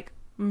so it's like,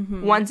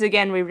 once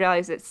again, we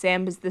realize that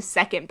Sam is the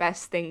second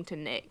best thing to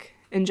Nick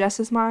in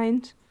Jess's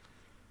mind.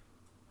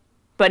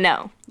 But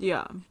no.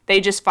 Yeah. They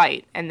just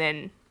fight, and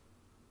then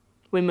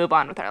we move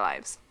on with our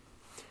lives.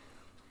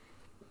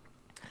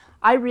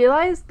 I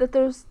realized that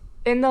there's,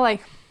 in the,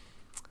 like,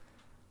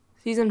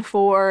 season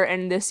 4,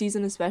 and this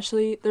season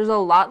especially, there's a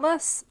lot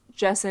less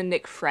Jess and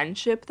Nick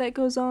friendship that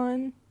goes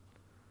on.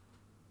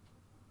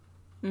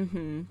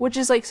 Mm-hmm. Which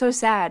is, like, so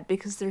sad,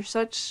 because they're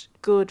such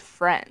good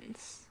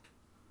friends.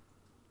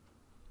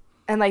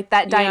 And, like,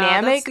 that dynamic...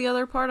 Yeah, that's the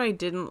other part I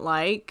didn't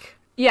like.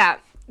 Yeah,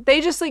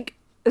 they just, like,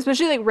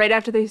 especially, like, right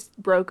after they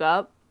broke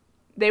up,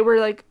 they're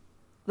like,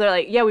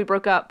 yeah, we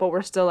broke up, but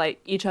we're still,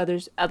 like, each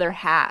other's other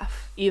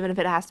half, even if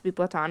it has to be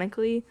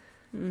platonically.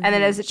 And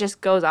then as it just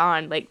goes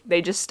on, like,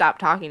 they just stop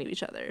talking to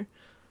each other.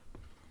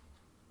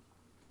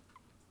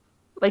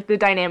 Like, the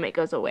dynamic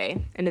goes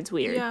away, and it's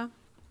weird.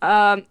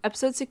 Yeah.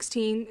 Episode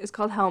 16 is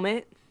called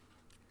Helmet.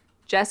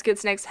 Jess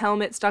gets Nick's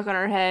helmet stuck on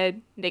her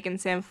head. Nick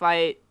and Sam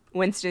fight.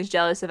 Winston's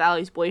jealous of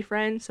Allie's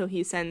boyfriend, so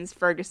he sends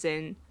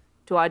Ferguson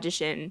to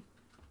audition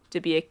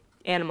to be a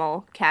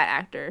animal cat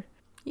actor.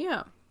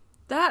 Yeah.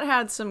 That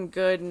had some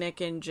good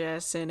Nick and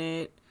Jess in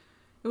it.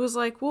 It was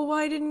like, well,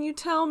 why didn't you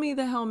tell me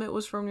the helmet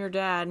was from your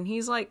dad? And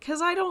he's like,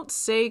 'cause I don't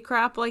say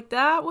crap like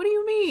that. What do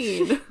you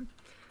mean?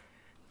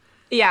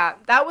 Yeah,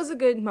 that was a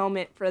good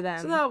moment for them.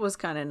 So that was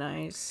kind of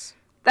nice.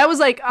 That was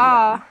like,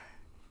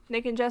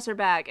 Nick and Jess are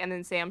back, and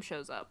then Sam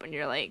shows up, and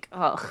you're like,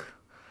 ugh.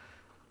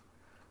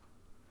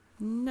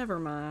 Never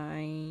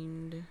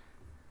mind.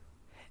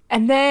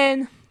 And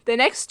then the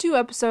next 2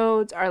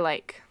 episodes are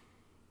like,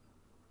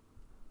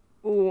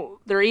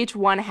 they're each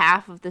one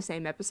half of the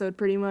same episode,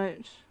 pretty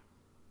much.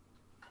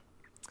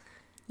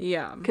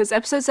 Yeah. Because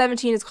episode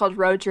 17 is called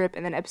Road Trip,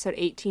 and then episode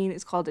 18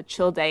 is called A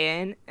Chill Day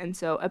In. And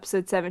so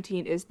episode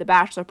 17 is the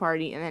bachelor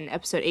party, and then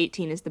episode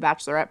 18 is the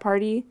bachelorette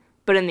party.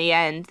 But in the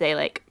end, they,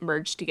 like,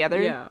 merge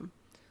together. Yeah.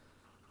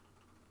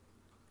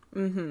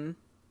 Mm-hmm.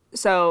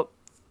 So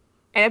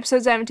in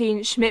episode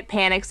 17, Schmidt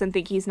panics and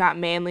thinks he's not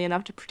manly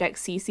enough to protect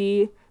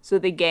Cece. So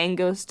the gang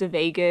goes to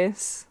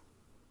Vegas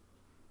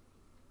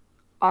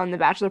on the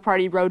bachelor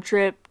party road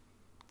trip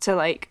to,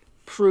 like,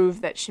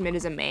 prove that Schmidt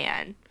is a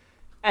man.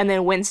 And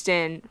then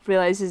Winston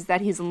realizes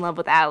that he's in love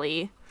with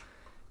Allie.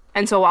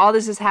 And so while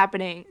this is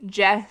happening,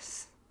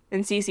 Jess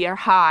and Cece are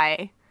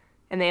high,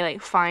 and they,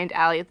 like, find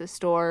Allie at the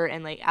store,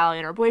 and, like, Allie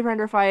and her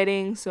boyfriend are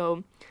fighting.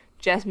 So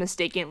Jess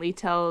mistakenly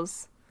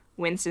tells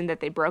Winston that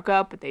they broke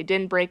up, but they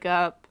didn't break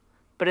up.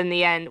 But in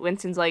the end,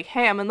 Winston's like,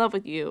 hey, I'm in love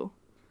with you.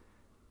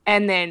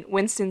 And then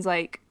Winston's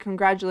like,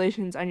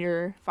 congratulations on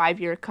your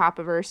 5-year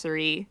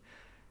cop-anniversary.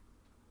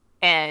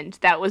 And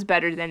that was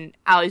better than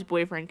Allie's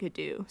boyfriend could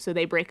do. So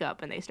they break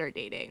up and they start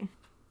dating.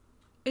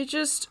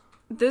 This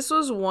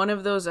was one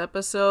of those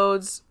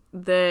episodes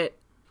that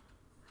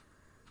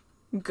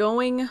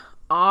going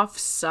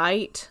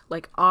off-site,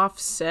 like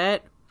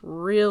off-set,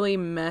 really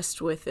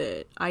messed with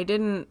it. I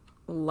didn't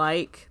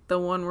like the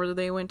one where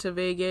they went to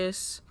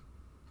Vegas.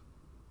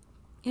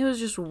 It was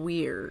just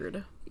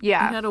weird.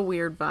 Yeah. It had a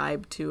weird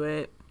vibe to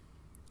it.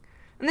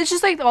 And there's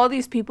just, like, all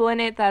these people in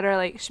it that are,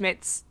 like,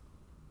 Schmidt's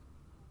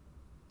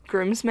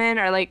groomsmen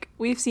are, like,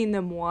 we've seen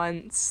them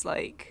once,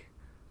 like,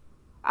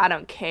 I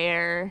don't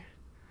care.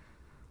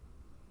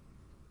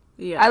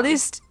 Yeah. At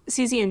least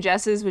Cece and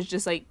Jess's was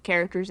just, like,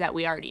 characters that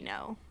we already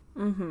know.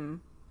 Mm-hmm.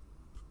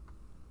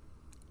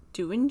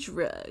 Doing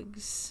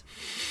drugs.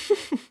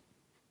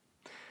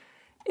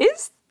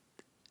 Is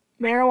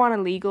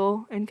marijuana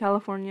legal in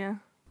California?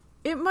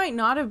 It might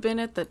not have been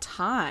at the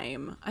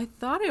time. I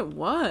thought it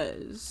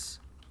was.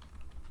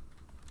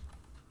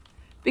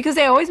 Because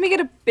they always make it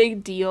a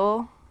big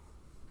deal.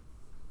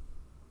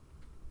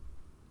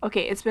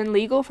 Okay, it's been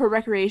legal for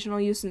recreational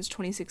use since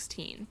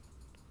 2016.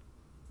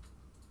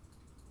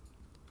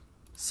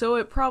 So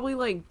it probably,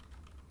 like,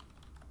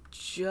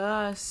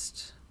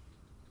 just...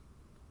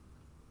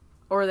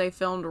 Or they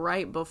filmed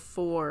right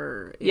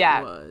before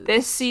it was.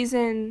 This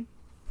season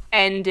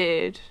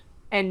ended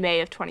in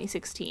May of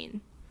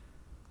 2016.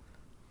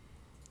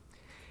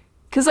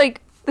 Because,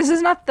 like, this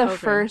is not the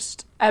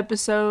first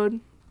episode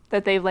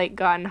that they've, like,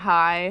 gotten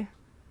high.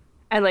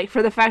 And, like,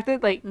 for the fact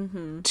that, like,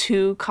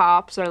 2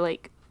 cops are,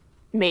 like,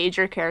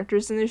 major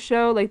characters in the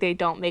show, like, they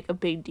don't make a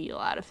big deal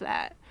out of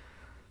that.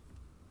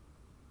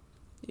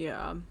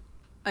 Yeah.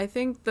 I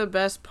think the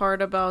best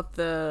part about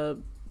the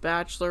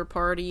bachelor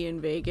party in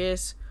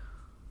Vegas,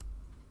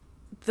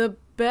 the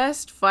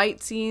best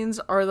fight scenes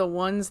are the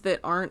ones that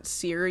aren't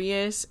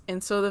serious.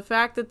 And so the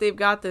fact that they've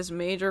got this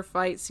major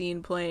fight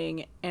scene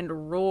playing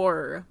and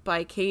Roar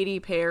by Katy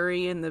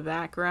Perry in the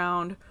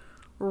background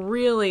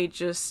really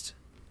just,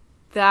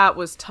 that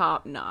was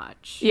top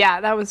notch.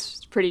 Yeah, that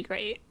was pretty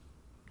great.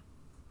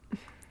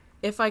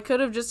 if I could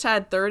have just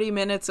had 30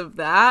 minutes of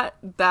that,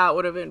 that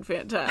would have been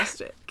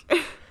fantastic.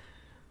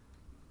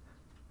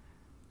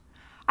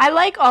 I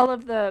like all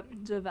of the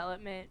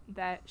development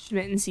that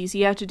Schmidt and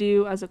Cece have to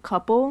do as a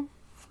couple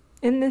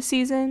in this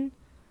season.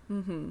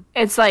 Mm-hmm.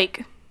 It's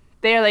like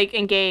they're like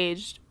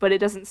engaged, but it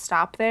doesn't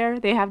stop there.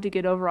 They have to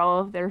get over all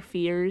of their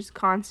fears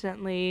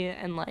constantly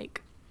and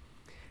like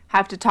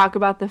have to talk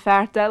about the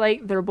fact that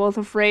like they're both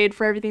afraid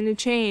for everything to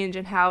change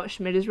and how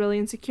Schmidt is really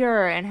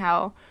insecure and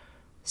how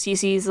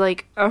Cece's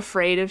like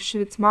afraid of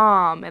Schmidt's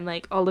mom and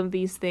like all of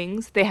these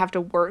things they have to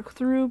work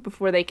through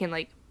before they can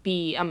like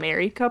be a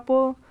married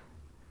couple.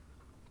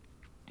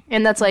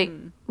 And that's like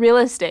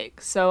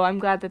realistic. So I'm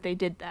glad that they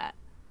did that.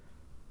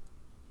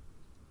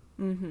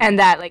 Mm-hmm. And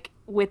that like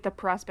with the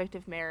prospect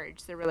of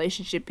marriage, the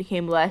relationship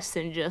became less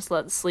than just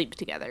let's sleep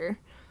together.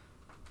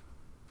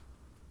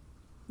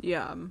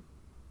 Yeah.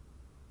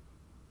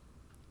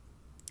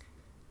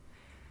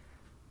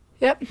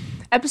 Yep.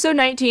 Episode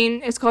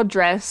 19 is called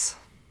Dress.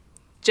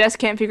 Jess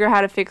can't figure out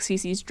how to fix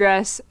Cece's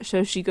dress,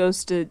 so she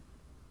goes to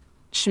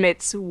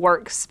Schmidt's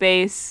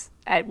workspace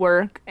at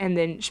work, and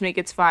then Schmidt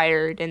gets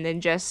fired, and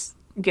then Jess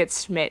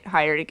gets Schmidt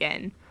hired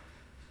again.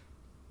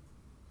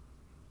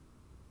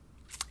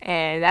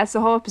 And that's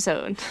the whole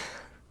episode.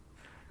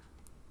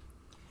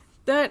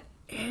 That,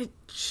 it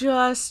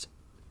just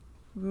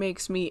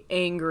makes me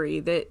angry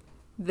that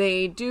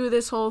they do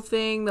this whole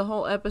thing, the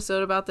whole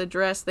episode about the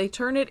dress. They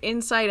turn it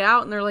inside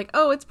out and they're like,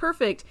 oh, it's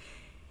perfect.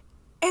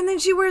 And then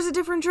she wears a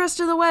different dress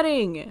to the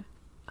wedding.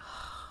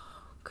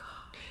 Oh, God.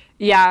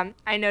 Yeah,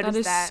 I noticed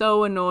that. That is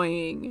so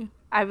annoying.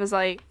 I was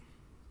like...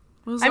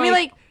 I mean,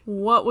 like,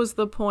 what was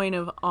the point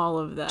of all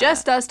of that?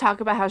 Jess does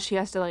talk about how she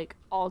has to, like,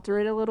 alter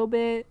it a little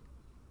bit.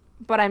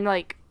 But I'm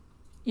like,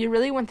 you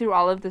really went through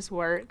all of this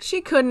work.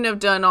 She couldn't have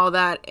done all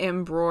that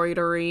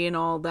embroidery and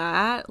all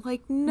that.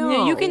 Like, no.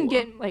 Yeah, you can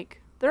get,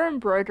 like, there are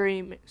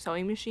embroidery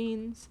sewing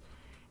machines.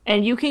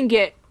 And you can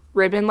get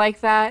ribbon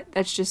like that.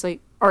 That's just,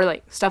 like, or,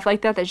 like, stuff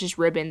like that. That's just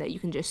ribbon that you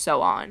can just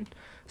sew on.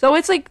 So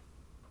it's, like,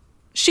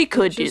 she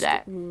could do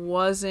that.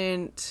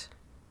 Wasn't...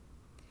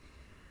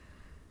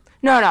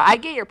 No, I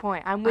get your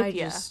point. I'm with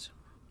you.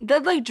 The,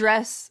 like,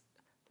 dress,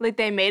 like,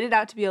 they made it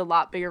out to be a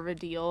lot bigger of a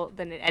deal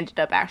than it ended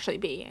up actually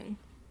being.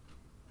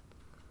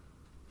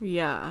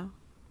 Yeah.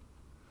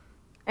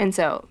 And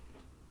so,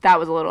 that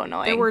was a little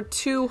annoying. There were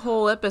 2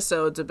 whole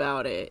episodes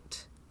about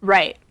it.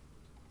 Right.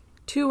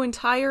 2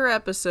 entire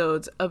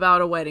episodes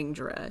about a wedding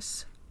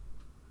dress.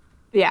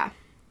 Yeah.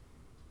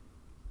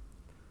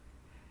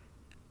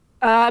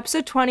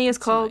 Episode 20 is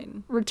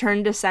called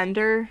Return to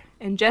Sender,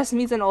 and Jess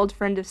meets an old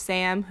friend of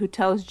Sam who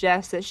tells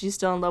Jess that she's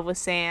still in love with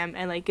Sam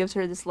and, like, gives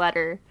her this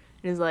letter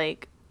and is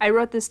like, I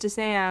wrote this to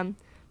Sam,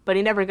 but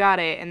he never got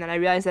it, and then I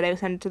realized that I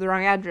sent it to the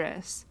wrong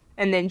address.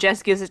 And then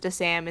Jess gives it to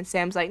Sam, and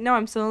Sam's like, no,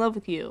 I'm still in love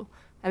with you.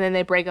 And then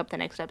they break up the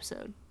next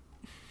episode.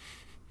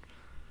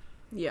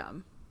 Yeah.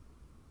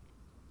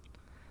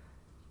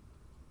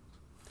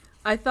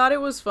 I thought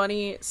it was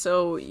funny,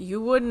 so you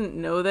wouldn't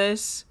know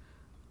this,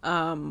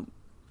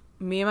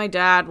 me and my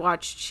dad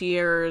watched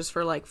Cheers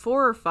for like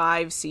 4 or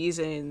 5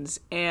 seasons,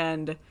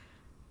 and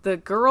the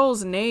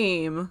girl's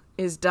name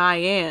is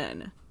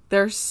Diane.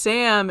 They're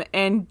Sam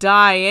and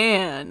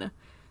Diane.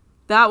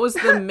 That was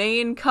the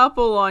main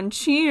couple on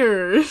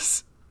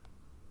Cheers.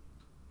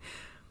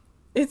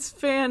 It's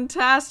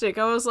fantastic.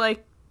 I was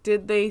like,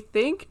 did they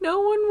think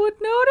no one would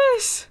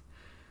notice?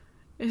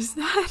 Is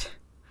that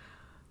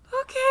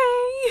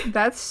okay?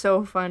 That's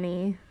so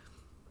funny.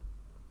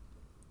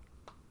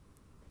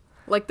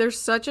 Like, they're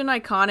such an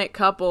iconic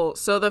couple,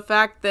 so the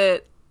fact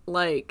that,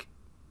 like,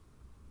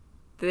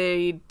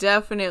 they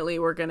definitely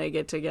were gonna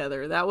get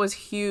together, that was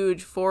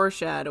huge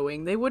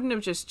foreshadowing. They wouldn't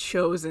have just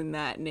chosen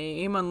that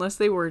name unless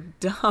they were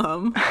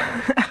dumb.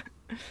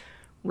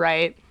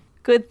 Right.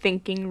 Good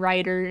thinking,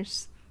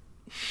 writers.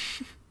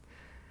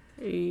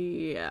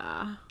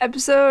 Yeah.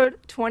 Episode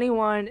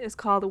 21 is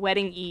called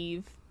Wedding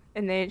Eve,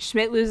 and then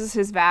Schmidt loses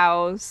his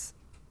vows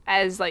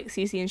as, like,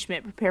 Cece and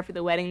Schmidt prepare for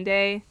the wedding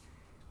day.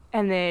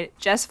 And then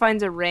Jess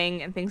finds a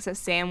ring and thinks that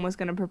Sam was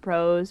going to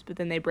propose, but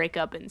then they break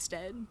up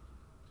instead.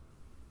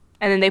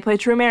 And then they play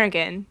True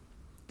American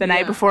the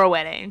night before a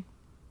wedding.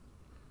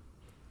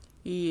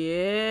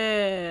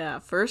 Yeah.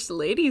 First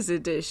Ladies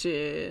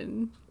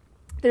Edition.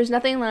 There's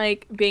nothing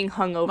like being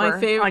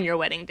hungover on your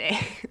wedding day.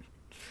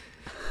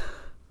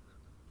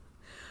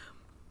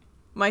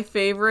 My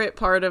favorite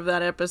part of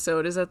that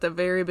episode is at the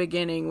very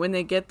beginning when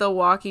they get the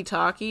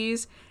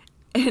walkie-talkies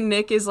and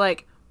Nick is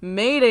like,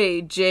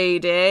 Mayday,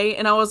 J-Day.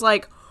 And I was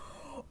like,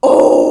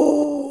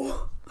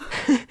 oh!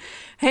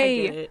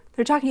 Hey,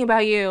 they're talking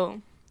about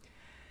you.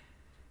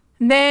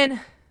 And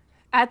then,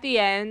 at the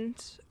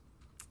end,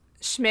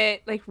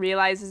 Schmidt, like,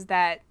 realizes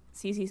that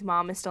Cece's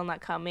mom is still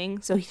not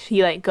coming. So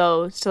he like,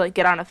 goes to, like,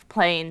 get on a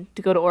plane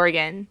to go to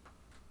Oregon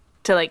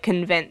to, like,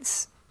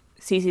 convince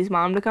Cece's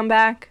mom to come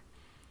back.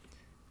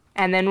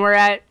 And then we're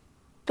at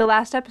the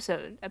last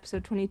episode,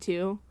 episode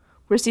 22,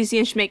 where Cece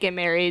and Schmidt get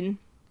married.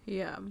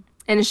 Yeah.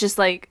 And it's just,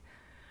 like,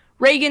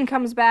 Reagan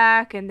comes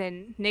back, and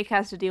then Nick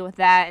has to deal with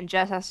that, and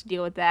Jess has to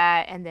deal with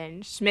that, and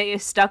then Schmidt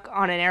is stuck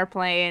on an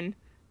airplane,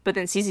 but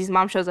then Cece's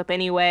mom shows up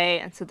anyway,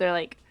 and so they're,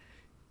 like,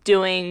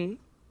 doing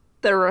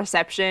the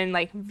reception,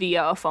 like,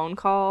 via a phone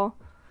call.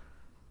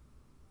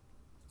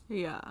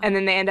 Yeah. And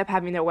then they end up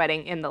having their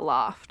wedding in the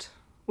loft,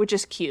 which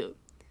is cute.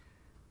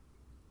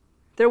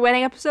 Their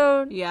wedding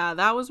episode... Yeah,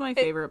 that was my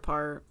favorite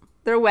part.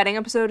 Their wedding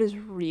episode is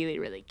really,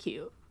 really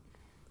cute.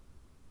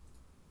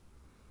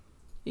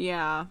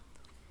 Yeah.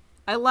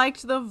 I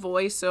liked the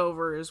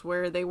voiceovers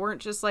where they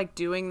weren't just, like,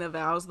 doing the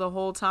vows the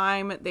whole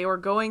time. They were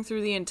going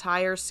through the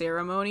entire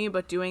ceremony,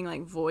 but doing,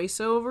 like,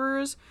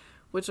 voiceovers,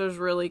 which was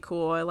really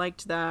cool. I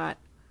liked that.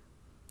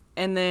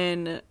 And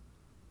then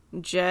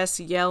Jess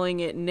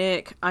yelling at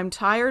Nick, "I'm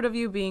tired of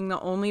you being the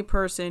only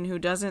person who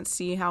doesn't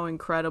see how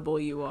incredible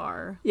you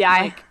are." Yeah,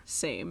 like,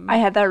 same. I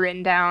had that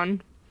written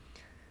down.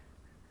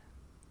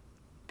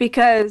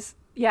 Because,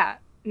 yeah,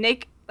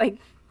 Nick, like,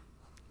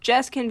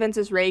 Jess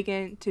convinces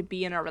Reagan to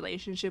be in a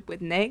relationship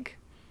with Nick.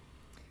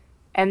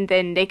 And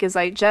then Nick is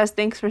like, "Jess,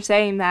 thanks for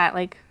saying that.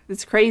 Like,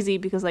 it's crazy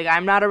because, like,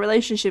 I'm not a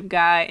relationship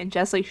guy." And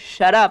Jess, like,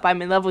 "Shut up,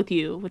 I'm in love with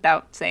you,"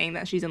 without saying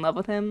that she's in love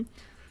with him.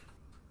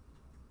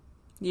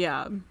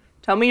 Yeah.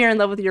 Tell me you're in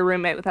love with your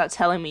roommate without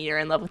telling me you're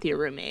in love with your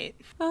roommate.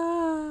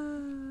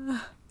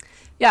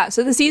 Yeah,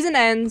 so the season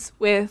ends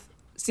with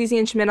Cece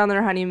and Schmidt on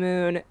their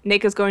honeymoon.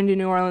 Nick is going to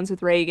New Orleans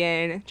with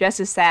Reagan. Jess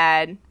is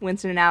sad.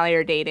 Winston and Allie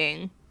are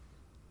dating.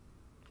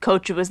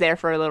 Coach was there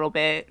for a little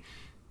bit.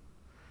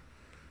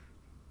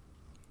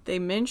 They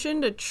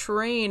mentioned a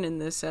train in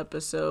this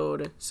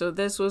episode, so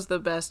this was the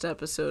best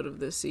episode of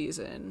this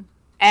season.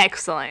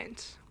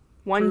 Excellent.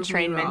 One Prove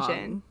train me wrong.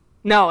 mention.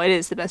 No, it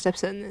is the best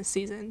episode in this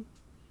season.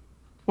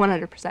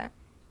 100%.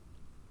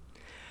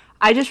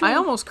 I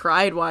almost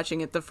cried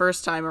watching it the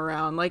first time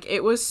around. Like,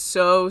 it was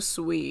so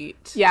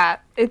sweet. Yeah,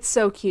 it's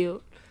so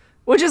cute.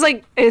 Which is,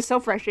 like, it's so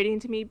frustrating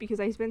to me because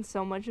I spend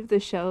so much of the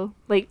show,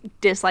 like,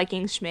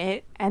 disliking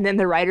Schmidt, and then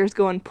the writers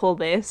go and pull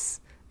this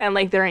and,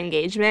 like, their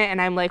engagement,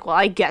 and I'm like, well,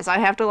 I guess I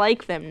have to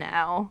like them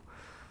now.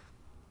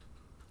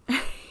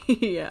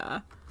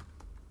 Yeah.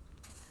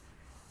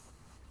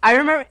 I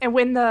remember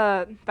when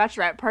the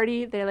bachelorette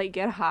party, they, like,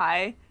 get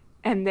high,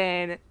 and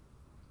then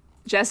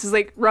Jess is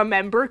like,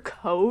 "Remember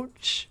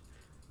Coach?"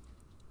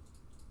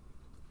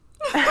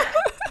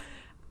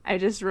 I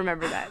just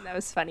remember that. That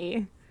was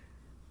funny.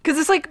 Because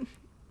it's like,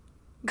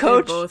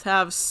 Coach... They both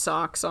have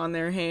socks on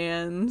their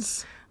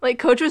hands. Like,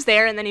 Coach was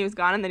there, and then he was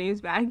gone, and then he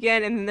was back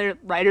again, and then their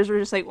writers were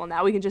just like, well,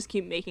 now we can just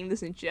keep making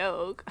this a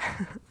joke.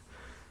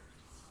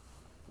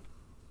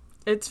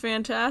 It's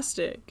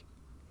fantastic.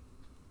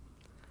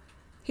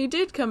 He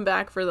did come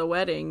back for the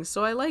wedding,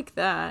 so I like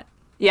that.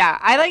 Yeah,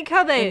 I like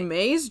how they... And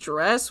May's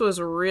dress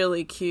was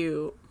really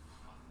cute.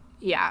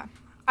 Yeah.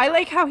 I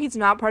like how he's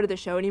not part of the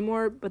show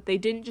anymore, but they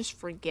didn't just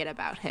forget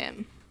about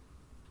him.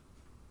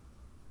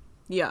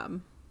 Yeah.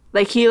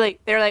 Like,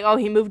 they're like, oh,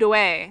 he moved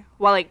away.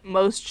 While, like,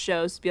 most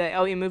shows be like,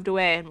 oh, he moved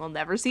away, and we'll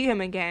never see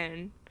him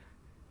again.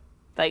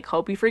 Like,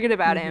 hope you forget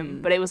about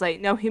him. But it was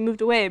like, no, he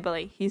moved away, but,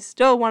 like, he's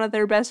still one of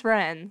their best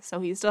friends, so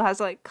he still has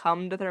to, like,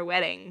 come to their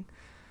wedding.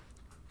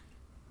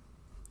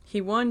 He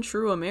won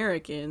True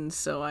Americans,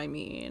 so I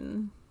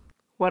mean...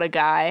 What a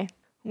guy.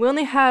 We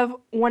only have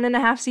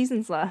 1.5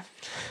 seasons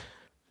left.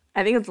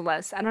 I think it's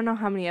less. I don't know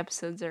how many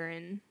episodes are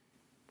in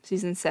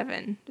season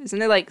 7. Isn't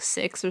there, like,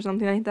 6 or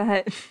something like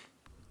that?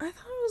 I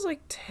thought it was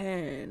like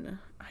 10.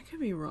 I could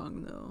be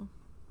wrong, though.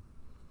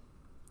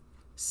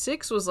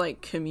 6 was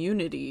like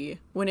Community,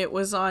 when it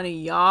was on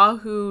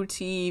Yahoo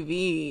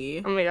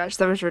TV. Oh my gosh,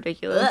 that was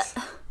ridiculous.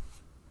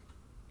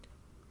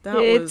 That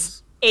It's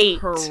was 8.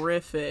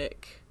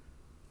 horrific.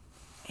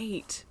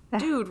 8.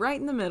 Dude, right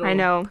in the middle. I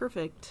know.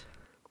 Perfect.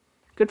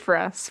 Good for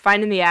us.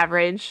 Finding the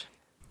average.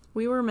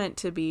 We were meant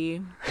to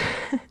be.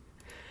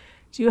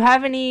 Do you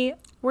have any...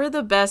 We're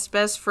the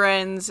best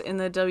friends in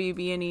the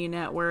WB&E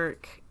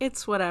network.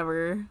 It's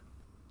whatever.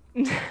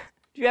 Do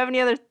you have any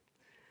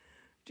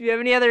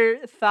other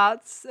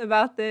thoughts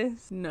about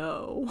this?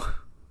 No.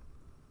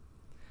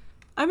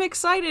 I'm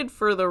excited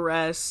for the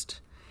rest.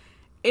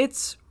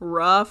 It's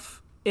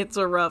rough. It's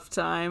a rough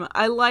time.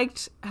 I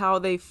liked how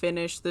they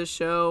finished the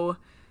show.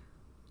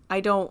 I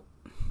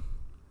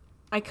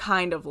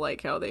kind of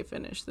like how they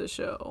finished the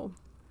show.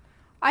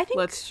 I think...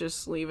 Let's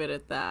just leave it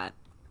at that.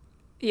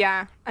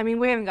 Yeah. I mean,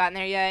 we haven't gotten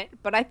there yet,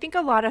 but I think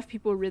a lot of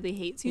people really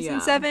hate season Yeah.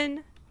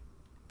 7.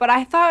 But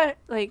I thought,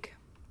 like,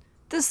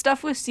 the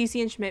stuff with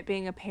Cece and Schmidt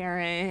being a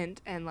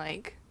parent and,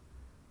 like,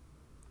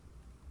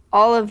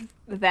 all of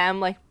them,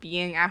 like,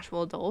 being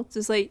actual adults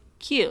is, like,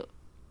 cute.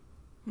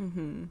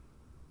 Mm-hmm.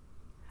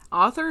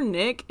 Author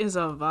Nick is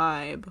a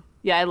vibe.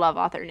 Yeah, I love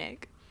author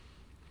Nick.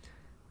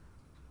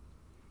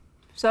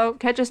 So,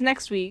 catch us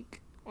next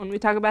week when we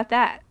talk about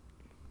that.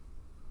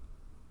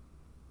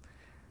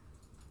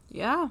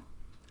 Yeah.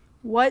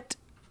 What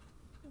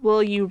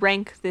will you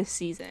rank this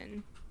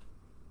season?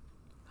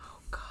 Oh,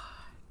 God.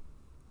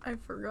 I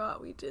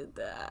forgot we did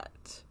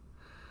that.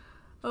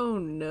 Oh,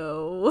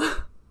 no.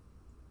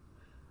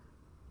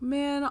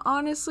 Man,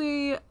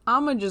 honestly,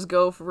 I'm gonna just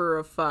go for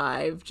a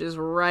 5. Just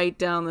right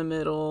down the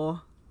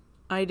middle.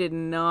 I did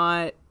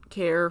not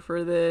care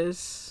for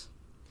this.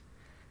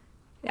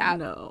 Yeah.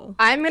 No.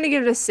 I'm going to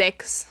give it a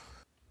 6.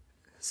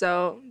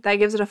 So that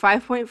gives it a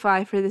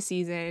 5.5 for the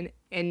season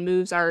and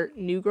moves our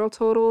New Girl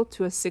total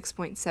to a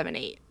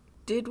 6.78.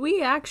 Did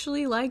we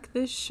actually like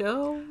this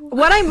show?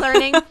 What I'm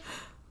learning...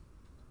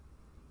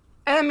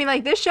 I mean,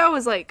 like, this show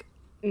is, like,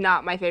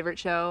 not my favorite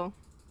show.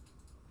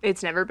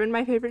 It's never been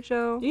my favorite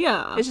show.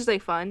 Yeah. It's just,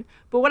 like, fun.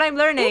 But what I'm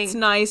learning... It's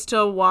nice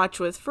to watch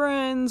with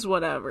friends,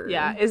 whatever.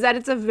 Yeah, is that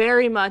it's a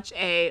very much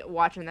a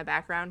watch in the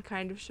background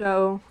kind of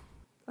show.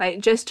 Like,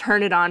 just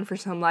turn it on for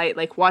some light.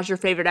 Like, watch your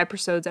favorite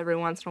episodes every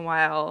once in a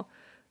while.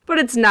 But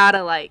it's not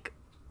a, like,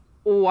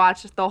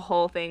 watch the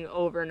whole thing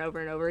over and over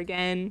and over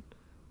again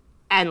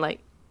and, like,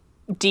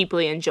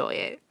 deeply enjoy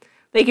it.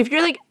 Like, if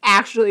you're, like,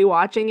 actually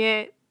watching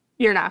it,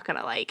 you're not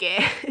gonna like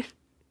it.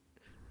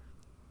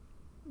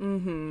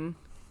 Mm-hmm.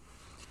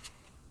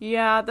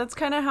 Yeah, that's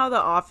kind of how The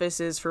Office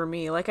is for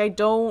me. Like, I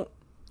don't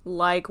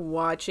like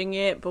watching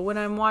it, but when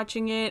I'm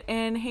watching it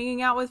and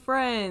hanging out with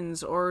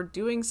friends or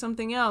doing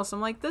something else, I'm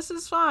like, this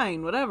is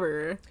fine,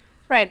 whatever.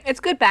 Right, it's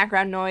good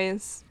background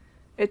noise.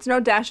 It's no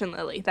Dash and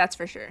Lily, that's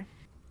for sure.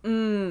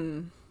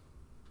 Amen.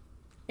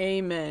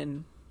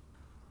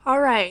 All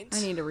right.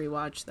 I need to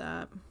rewatch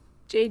that.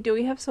 Jade, do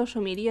we have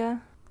social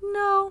media?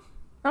 No.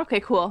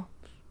 Okay, cool.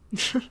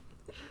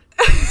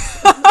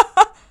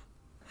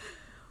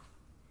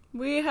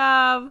 We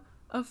have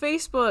a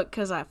Facebook,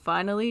 because I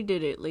finally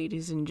did it,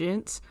 ladies and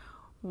gents.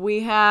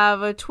 We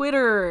have a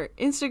Twitter,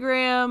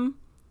 Instagram,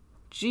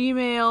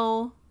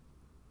 Gmail.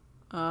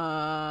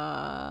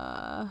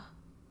 I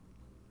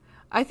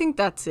think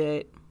that's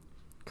it.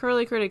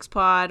 Curly Critics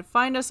Pod.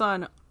 Find us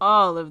on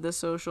all of the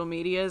social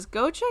medias.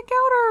 Go check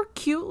out our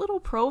cute little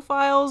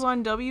profiles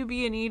on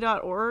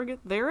WBNE.org.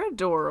 They're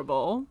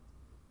adorable.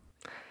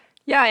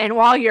 Yeah, and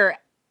while you're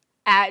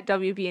at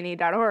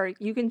WBNE.org,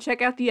 you can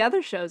check out the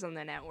other shows on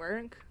the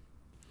network.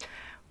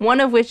 One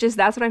of which is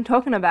That's What I'm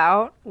Talking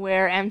About,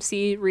 where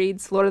MC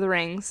reads Lord of the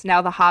Rings,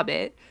 now The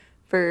Hobbit,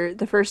 for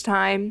the first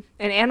time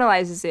and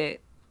analyzes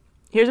it.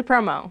 Here's a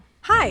promo.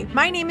 Hi,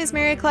 my name is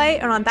Mary Clay,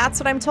 and on That's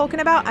What I'm Talking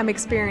About, I'm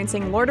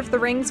experiencing Lord of the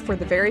Rings for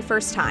the very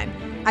first time.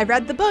 I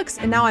read the books,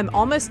 and now I'm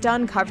almost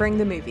done covering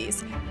the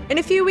movies. In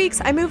a few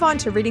weeks, I move on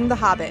to reading The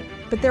Hobbit,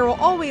 but there will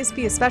always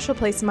be a special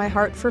place in my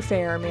heart for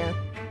Faramir.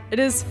 It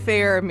is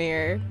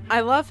Faramir. I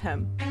love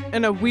him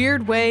in a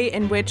weird way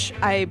in which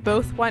I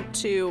both want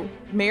to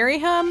marry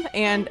him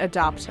and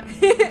adopt him.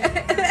 He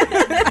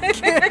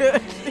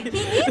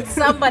needs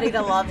somebody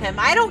to love him.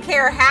 I don't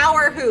care how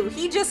or who.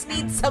 He just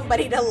needs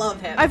somebody to love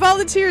him. I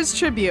volunteer as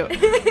tribute.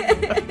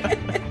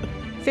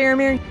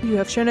 Faramir, you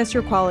have shown us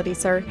your quality,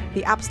 sir.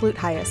 The absolute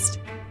highest.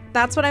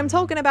 That's What I'm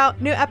Talking About.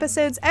 New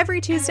episodes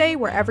every Tuesday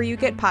wherever you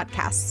get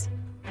podcasts.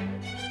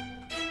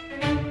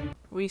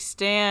 We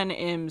stan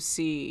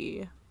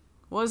MC.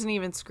 Wasn't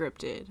even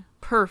scripted.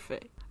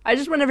 Perfect. I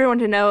just want everyone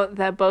to know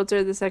that boats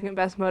are the second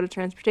best mode of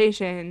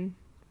transportation,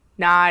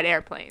 not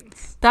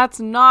airplanes. That's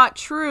not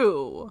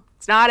true.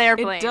 It's not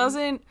airplanes. It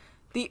doesn't.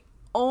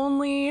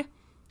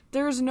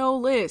 There's no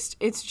list.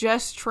 It's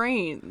just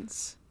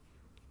trains.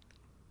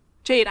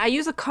 Jade, I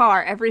use a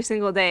car every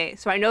single day,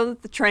 so I know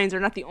that the trains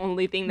are not the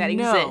only thing that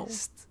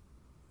exists.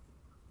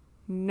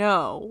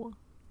 No.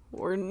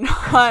 We're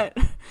not.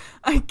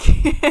 I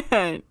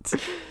can't.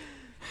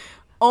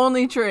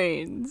 Only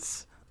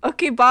trains.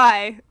 Okay,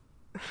 bye.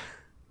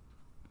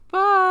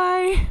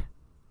 Bye.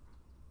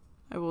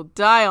 I will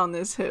die on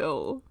this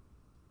hill.